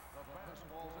in?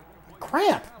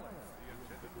 Crap.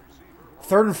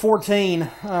 3rd and 14.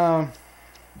 I'm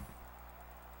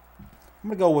going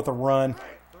to go with a run.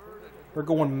 They're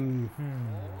going...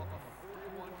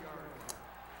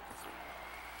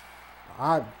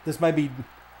 This may be...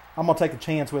 I'm going to take a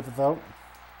chance with it, though.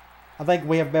 I think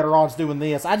we have better odds doing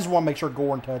this. I just want to make sure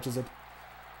Gordon touches it.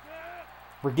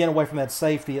 We're getting away from that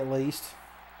safety, at least.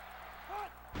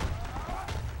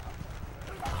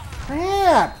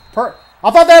 Yeah,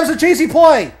 I thought that was a cheesy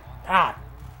play.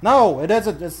 No, it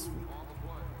doesn't. It's...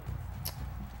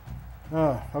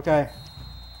 Oh, okay.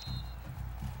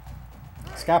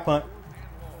 Sky punt.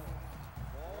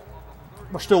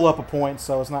 We're still up a point,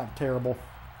 so it's not terrible.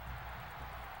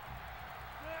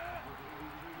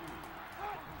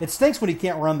 It stinks when you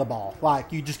can't run the ball.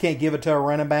 Like, you just can't give it to a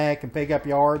running back and pick up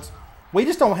yards. We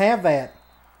just don't have that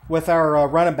with our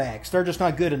running backs. They're just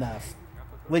not good enough.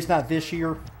 At least not this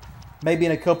year. Maybe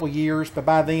in a couple years, but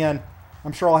by then,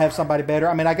 I'm sure I'll have somebody better.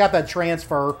 I mean, I got that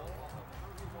transfer.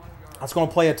 That's going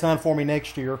to play a ton for me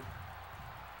next year.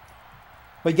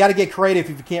 But you got to get creative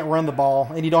if you can't run the ball,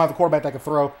 and you don't have a quarterback that can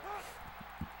throw.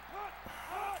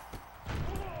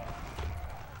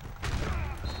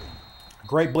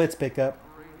 Great blitz pickup.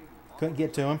 Couldn't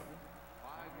get to him.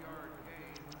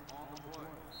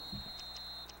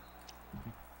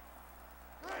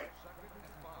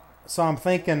 So I'm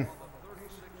thinking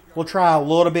we'll try a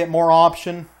little bit more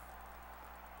option.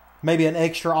 Maybe an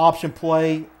extra option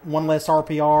play. One less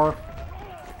RPR.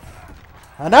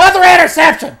 Another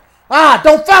interception!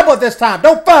 Don't fumble it this time.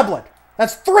 Don't fumble it.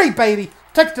 That's 3, baby.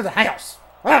 Take it to the house.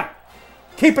 Ah,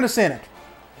 keeping us in it.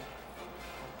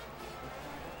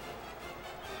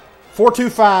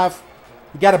 4-2-5.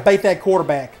 You got to bait that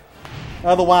quarterback.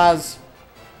 Otherwise,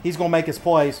 he's going to make his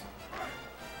plays.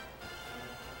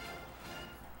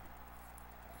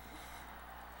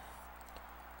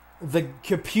 The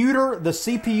computer, the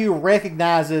CPU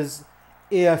recognizes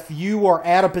if you are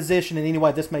out of position in any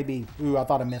way. This may be... Ooh, I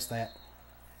thought I missed that.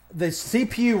 The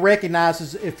CPU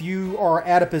recognizes if you are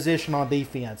out of position on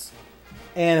defense.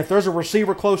 And if there's a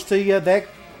receiver close to you, the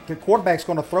quarterback's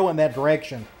going to throw in that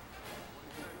direction.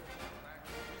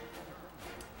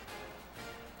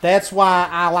 That's why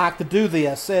I like to do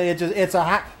this. It's a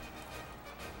high...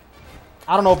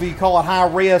 I don't know if you call it high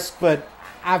risk, but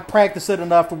I've practiced it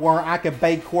enough to where I can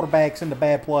bait quarterbacks into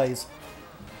bad plays.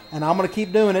 And I'm going to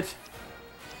keep doing it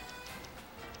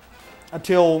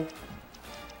until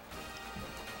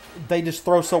they just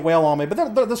throw so well on me.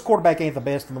 But this quarterback ain't the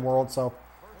best in the world, so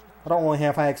I don't really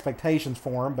have high expectations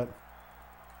for him. But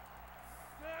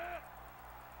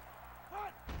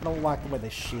I don't like the way they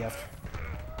shift.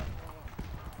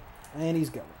 And he's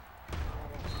going.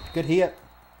 Good hit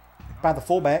by the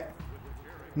fullback.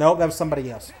 Nope, that was somebody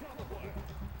else.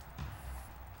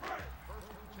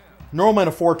 Normally in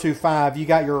a 4-2-5, you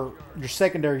got your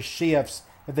secondary shifts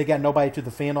if they got nobody to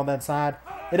defend on that side.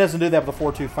 It doesn't do that with a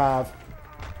 4-2-5.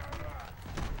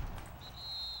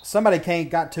 Somebody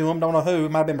got to him. Don't know who.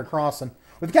 It might have been McCrossan.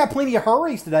 We've got plenty of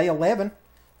hurries today. 11.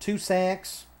 2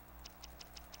 sacks.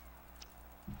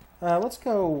 Let's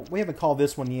go. We haven't called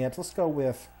this one yet. Let's go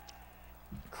with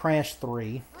Crash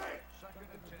 3.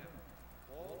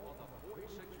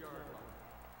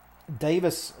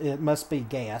 Davis, it must be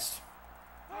gassed.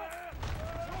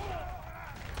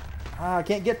 I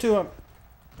can't get to him.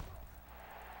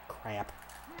 Crap.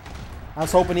 I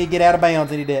was hoping he'd get out of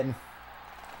bounds, and he didn't.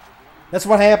 That's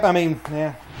what happened. I mean,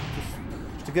 yeah.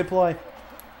 Just a good play.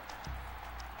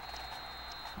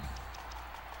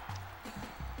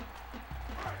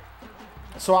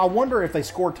 So I wonder if they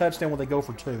score a touchdown when they go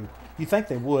for 2. You think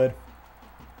they would.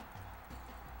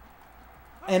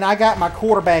 And I got my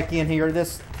quarterback in here.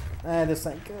 This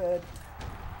ain't good.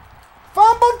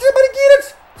 Fumble! Somebody get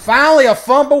it! Finally, a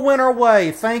fumble went our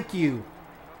way. Thank you.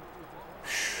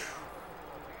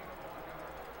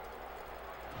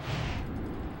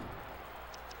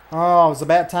 Oh, it was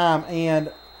about time.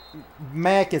 And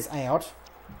Mac is out.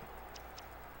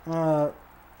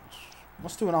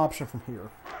 Let's do an option from here.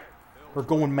 We're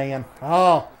going man.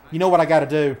 Oh, you know what I got to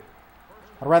do.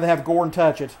 I'd rather have Gordon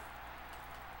touch it.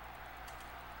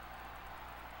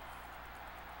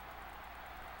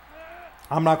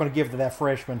 I'm not going to give it to that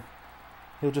freshman.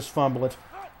 He'll just fumble it.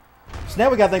 So now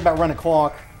we got to think about running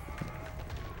clock.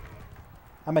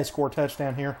 I may score a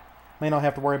touchdown here. May not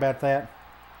have to worry about that.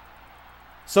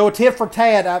 So a tit for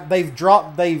tat. They've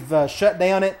shut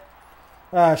down it.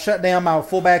 Shut down my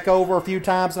fullback over a few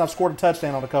times, and I've scored a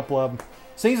touchdown on a couple of them.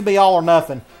 Seems to be all or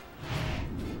nothing.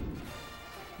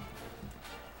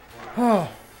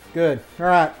 Oh, good. All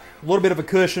right. A little bit of a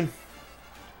cushion.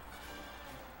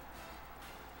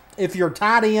 If your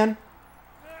tight end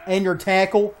and your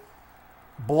tackle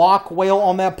block well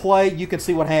on that play, you can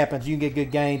see what happens. You can get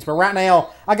good gains. But right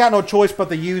now, I got no choice but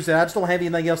to use it. I just don't have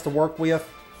anything else to work with.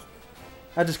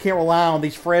 I just can't rely on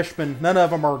these freshmen. None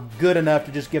of them are good enough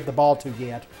to just give the ball to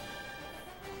yet.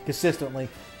 Consistently.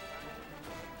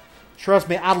 Trust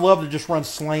me, I'd love to just run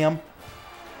slam.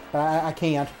 But I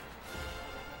can't.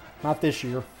 Not this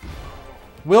year.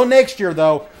 Will next year,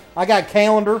 though. I got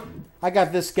Calendar. I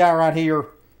got this guy right here.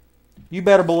 You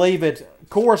better believe it. Of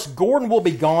course, Gordon will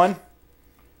be gone.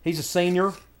 He's a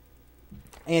senior.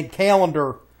 And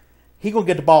Calendar, he's going to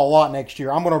get the ball a lot next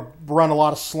year. I'm going to run a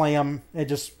lot of slam and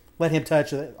just let him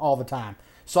touch it all the time.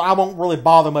 So I won't really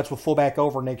bother much with fullback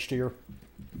over next year.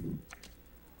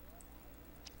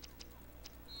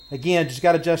 Again, just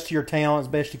got to adjust to your talent as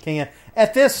best you can.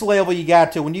 At this level, you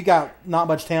got to. When you got not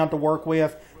much talent to work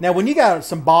with. Now, when you got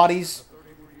some bodies,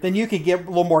 then you can get a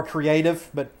little more creative.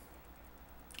 But,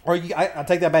 I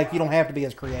take that back. You don't have to be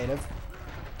as creative.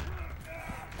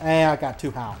 I got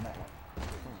too high on that.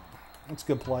 That's a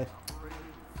good play.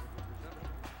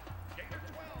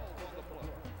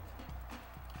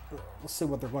 Let's see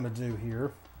what they're going to do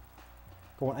here.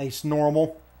 Going ace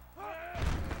normal.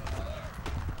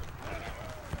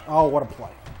 Oh, what a play.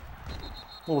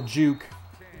 Little juke.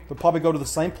 They'll probably go to the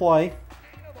same play.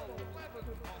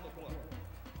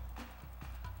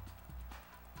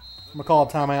 I'm going to call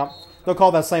a timeout. They'll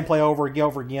call that same play over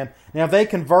again. Now, if they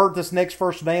convert this next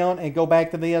first down and go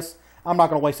back to this, I'm not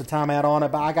going to waste a timeout on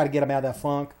it, but I got to get them out of that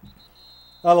funk.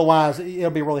 Otherwise,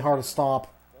 it'll be really hard to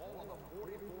stop.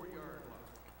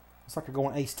 Looks like they're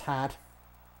going ace tight.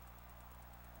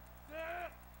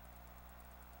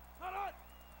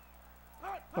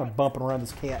 I'm bumping around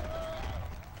this cat.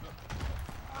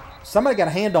 Somebody got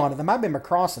a hand on it. That might be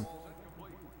McCrossan.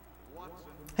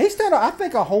 He's done, I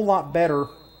think, a whole lot better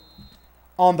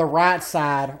on the right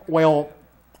side. Well,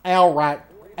 our right,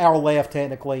 our left,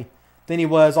 technically, than he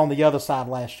was on the other side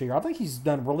last year. I think he's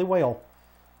done really well.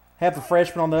 Have the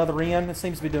freshman on the other end. It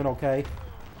seems to be doing okay.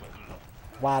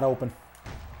 Wide open.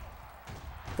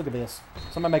 Look at this.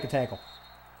 Somebody make a tackle.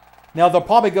 Now, they'll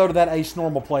probably go to that ace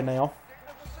normal play now.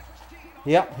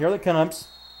 Yep, here it comes.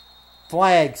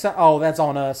 Flag. Oh, that's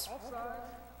on us.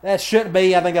 That shouldn't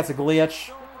be. I think that's a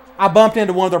glitch. I bumped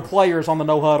into one of their players on the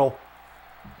no huddle.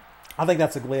 I think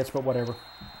that's a glitch, but whatever. All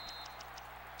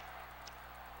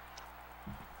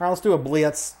right, let's do a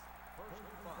blitz.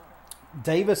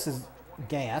 Davis is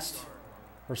gassed.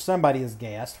 Or somebody is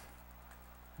gassed.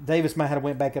 Davis might have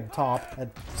went back up top at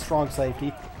strong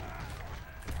safety.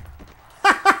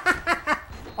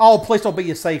 Oh, please don't be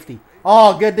a safety.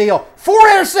 Oh, good deal. 4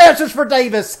 interceptions for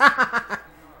Davis.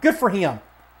 Good for him.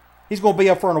 He's going to be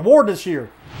up for an award this year.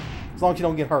 As long as you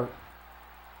don't get hurt.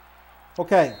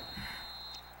 Okay.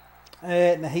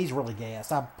 Now he's really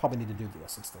gassed. I probably need to do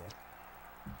this instead.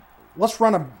 Let's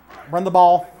run the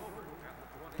ball.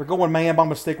 They're going man, but I'm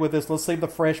going to stick with this. Let's see if the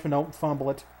freshman don't fumble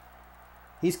it.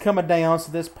 He's coming down,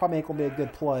 so this probably ain't going to be a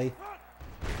good play.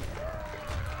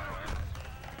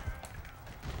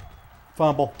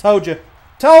 Fumble. Told you.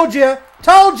 Told you.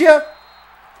 Told you.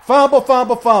 Fumble,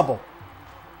 fumble, fumble.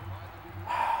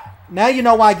 Now you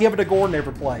know why I give it to Gordon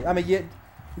every play. I mean,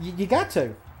 you got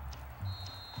to.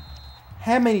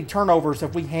 How many turnovers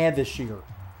have we had this year?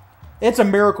 It's a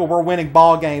miracle we're winning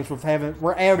ball games with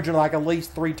we're averaging like at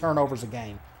least 3 turnovers a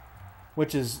game,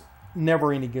 which is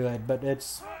never any good. But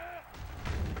it's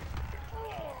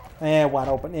wide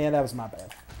open. Yeah, that was my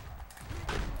bad.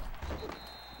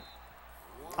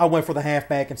 I went for the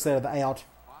halfback instead of the out.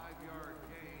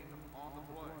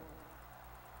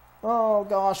 Oh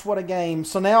gosh, what a game!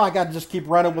 So now I got to just keep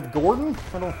running with Gordon.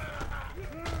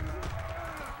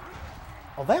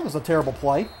 Oh, that was a terrible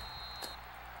play.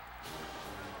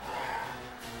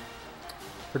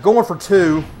 They're going for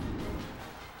 2.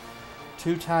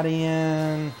 2 tight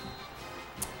end.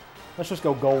 Let's just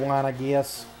go goal line, I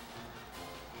guess.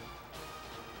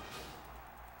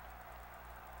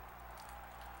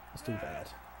 Let's do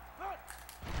that.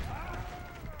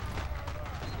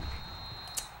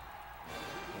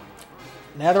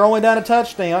 Now they're only down a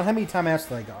touchdown. How many timeouts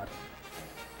do they got?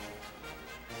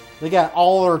 They got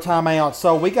all their timeouts.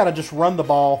 So we got to just run the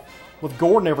ball with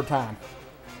Gordon every time.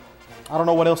 I don't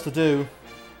know what else to do.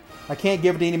 I can't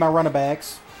give it to any of my running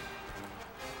backs.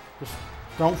 Just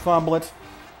don't fumble it.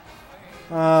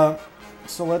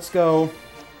 So let's go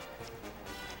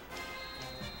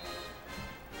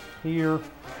here.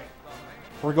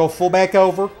 We're going to go fullback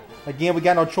over. Again, we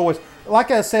got no choice.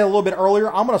 Like I said a little bit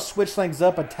earlier, I'm going to switch things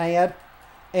up a tad.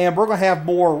 And we're going to have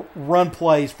more run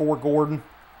plays for Gordon.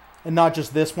 And not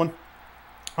just this one.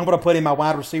 I'm going to put in my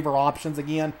wide receiver options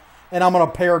again. And I'm going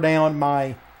to pare down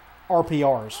my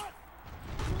RPRs.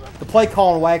 The play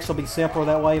calling will actually be simpler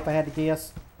that way if I had to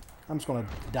guess. I'm just going to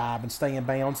dive and stay in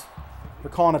bounds.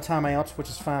 They're calling a timeout, which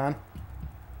is fine.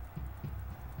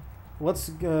 Let's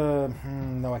go.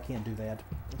 No, I can't do that.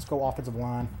 Let's go offensive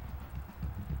line.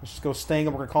 Let's just go sting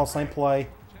them. We're going to call the same play.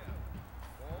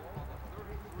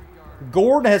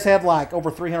 Gordon has had like over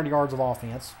 300 yards of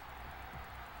offense.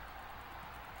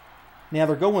 Now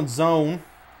they're going zone.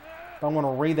 But I want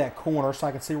to read that corner so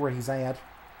I can see where he's at.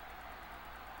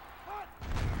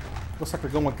 Looks like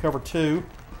they're going cover 2.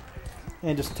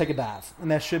 And just take a dive. And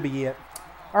that should be it.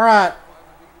 All right.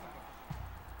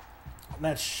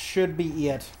 That should be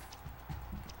it.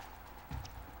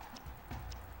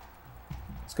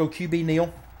 Let's go QB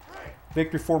kneel.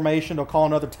 Victory formation. They'll call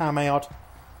another timeout.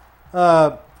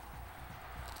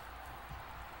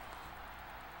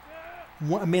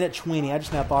 1:20. I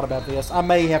just now thought about this. I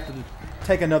may have to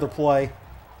take another play.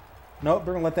 Nope,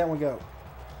 they're going to let that one go.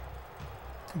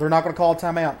 They're not going to call a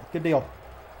timeout. Good deal.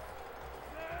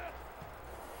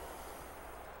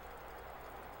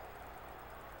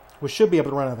 We should be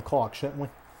able to run out of the clock, shouldn't we?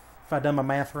 If I've done my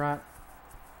math right.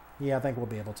 Yeah, I think we'll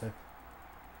be able to.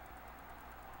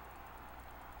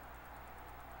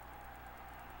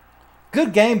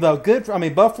 Good game, though. Good. I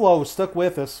mean, Buffalo stuck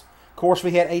with us. Of course,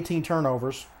 we had 18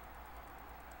 turnovers.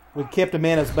 We kept them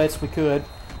in as best we could.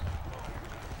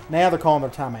 Now they're calling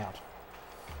their timeout.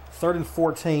 3rd and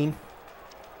 14.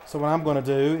 So what I'm going to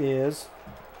do is...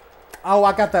 Oh,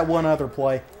 I got that one other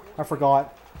play. I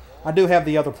forgot. I do have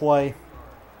the other play.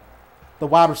 The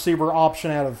wide receiver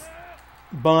option out of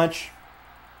bunch.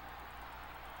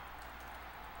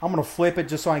 I'm going to flip it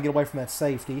just so I can get away from that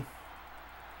safety.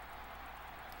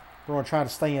 We're going to try to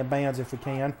stay in bounds if we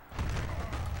can.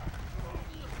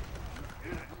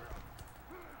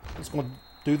 Just going to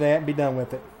do that and be done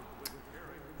with it.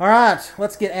 All right,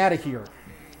 let's get out of here.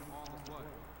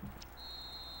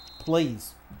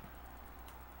 Please.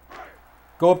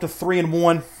 Go up to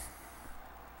 3-1.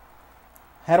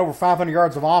 Had over 500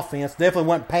 yards of offense. Definitely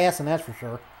wasn't passing, that's for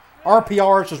sure.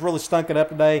 RPRs just really stunk it up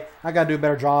today. I got to do a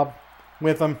better job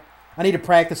with them. I need to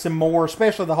practice them more,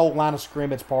 especially the whole line of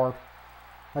scrimmage part.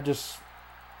 Just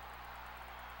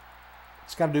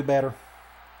got to do better.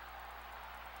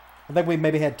 I think we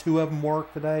maybe had 2 of them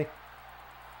work today.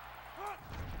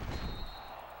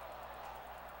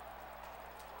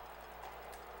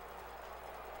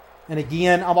 And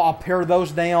again, I'll pare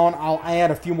those down. I'll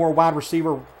add a few more wide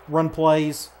receiver run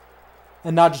plays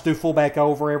and not just do fullback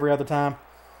over every other time.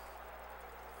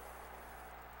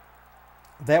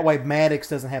 That way Maddox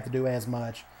doesn't have to do as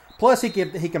much. Plus, he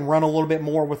can run a little bit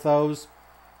more with those.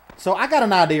 So I got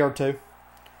an idea or two.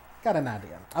 Got an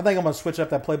idea. I think I'm going to switch up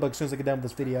that playbook as soon as I get done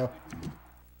with this video.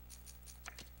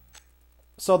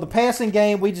 So the passing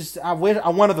game, I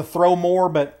wanted to throw more,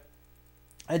 but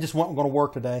it just wasn't going to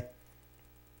work today.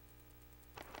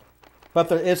 But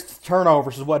it's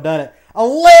turnovers is what done it.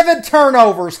 11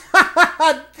 turnovers.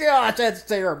 Gosh, that's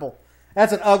terrible.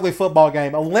 That's an ugly football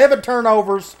game. 11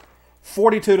 turnovers,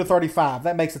 42-35.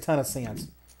 That makes a ton of sense.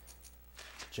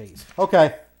 Jeez.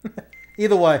 Okay.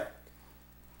 Either way.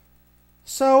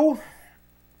 So,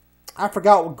 I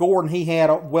forgot what Gordon, he had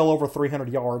well over 300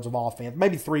 yards of offense.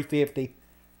 Maybe 350.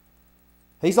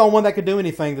 He's the only one that could do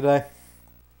anything today.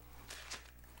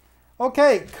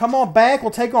 Okay, come on back. We'll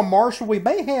take on Marshall. We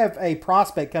may have a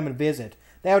prospect come and visit.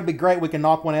 That would be great. We can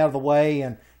knock one out of the way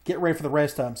and get ready for the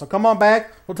rest of them. So come on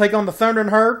back. We'll take on the Thunder and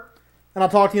Herd, and I'll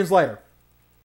talk to you later.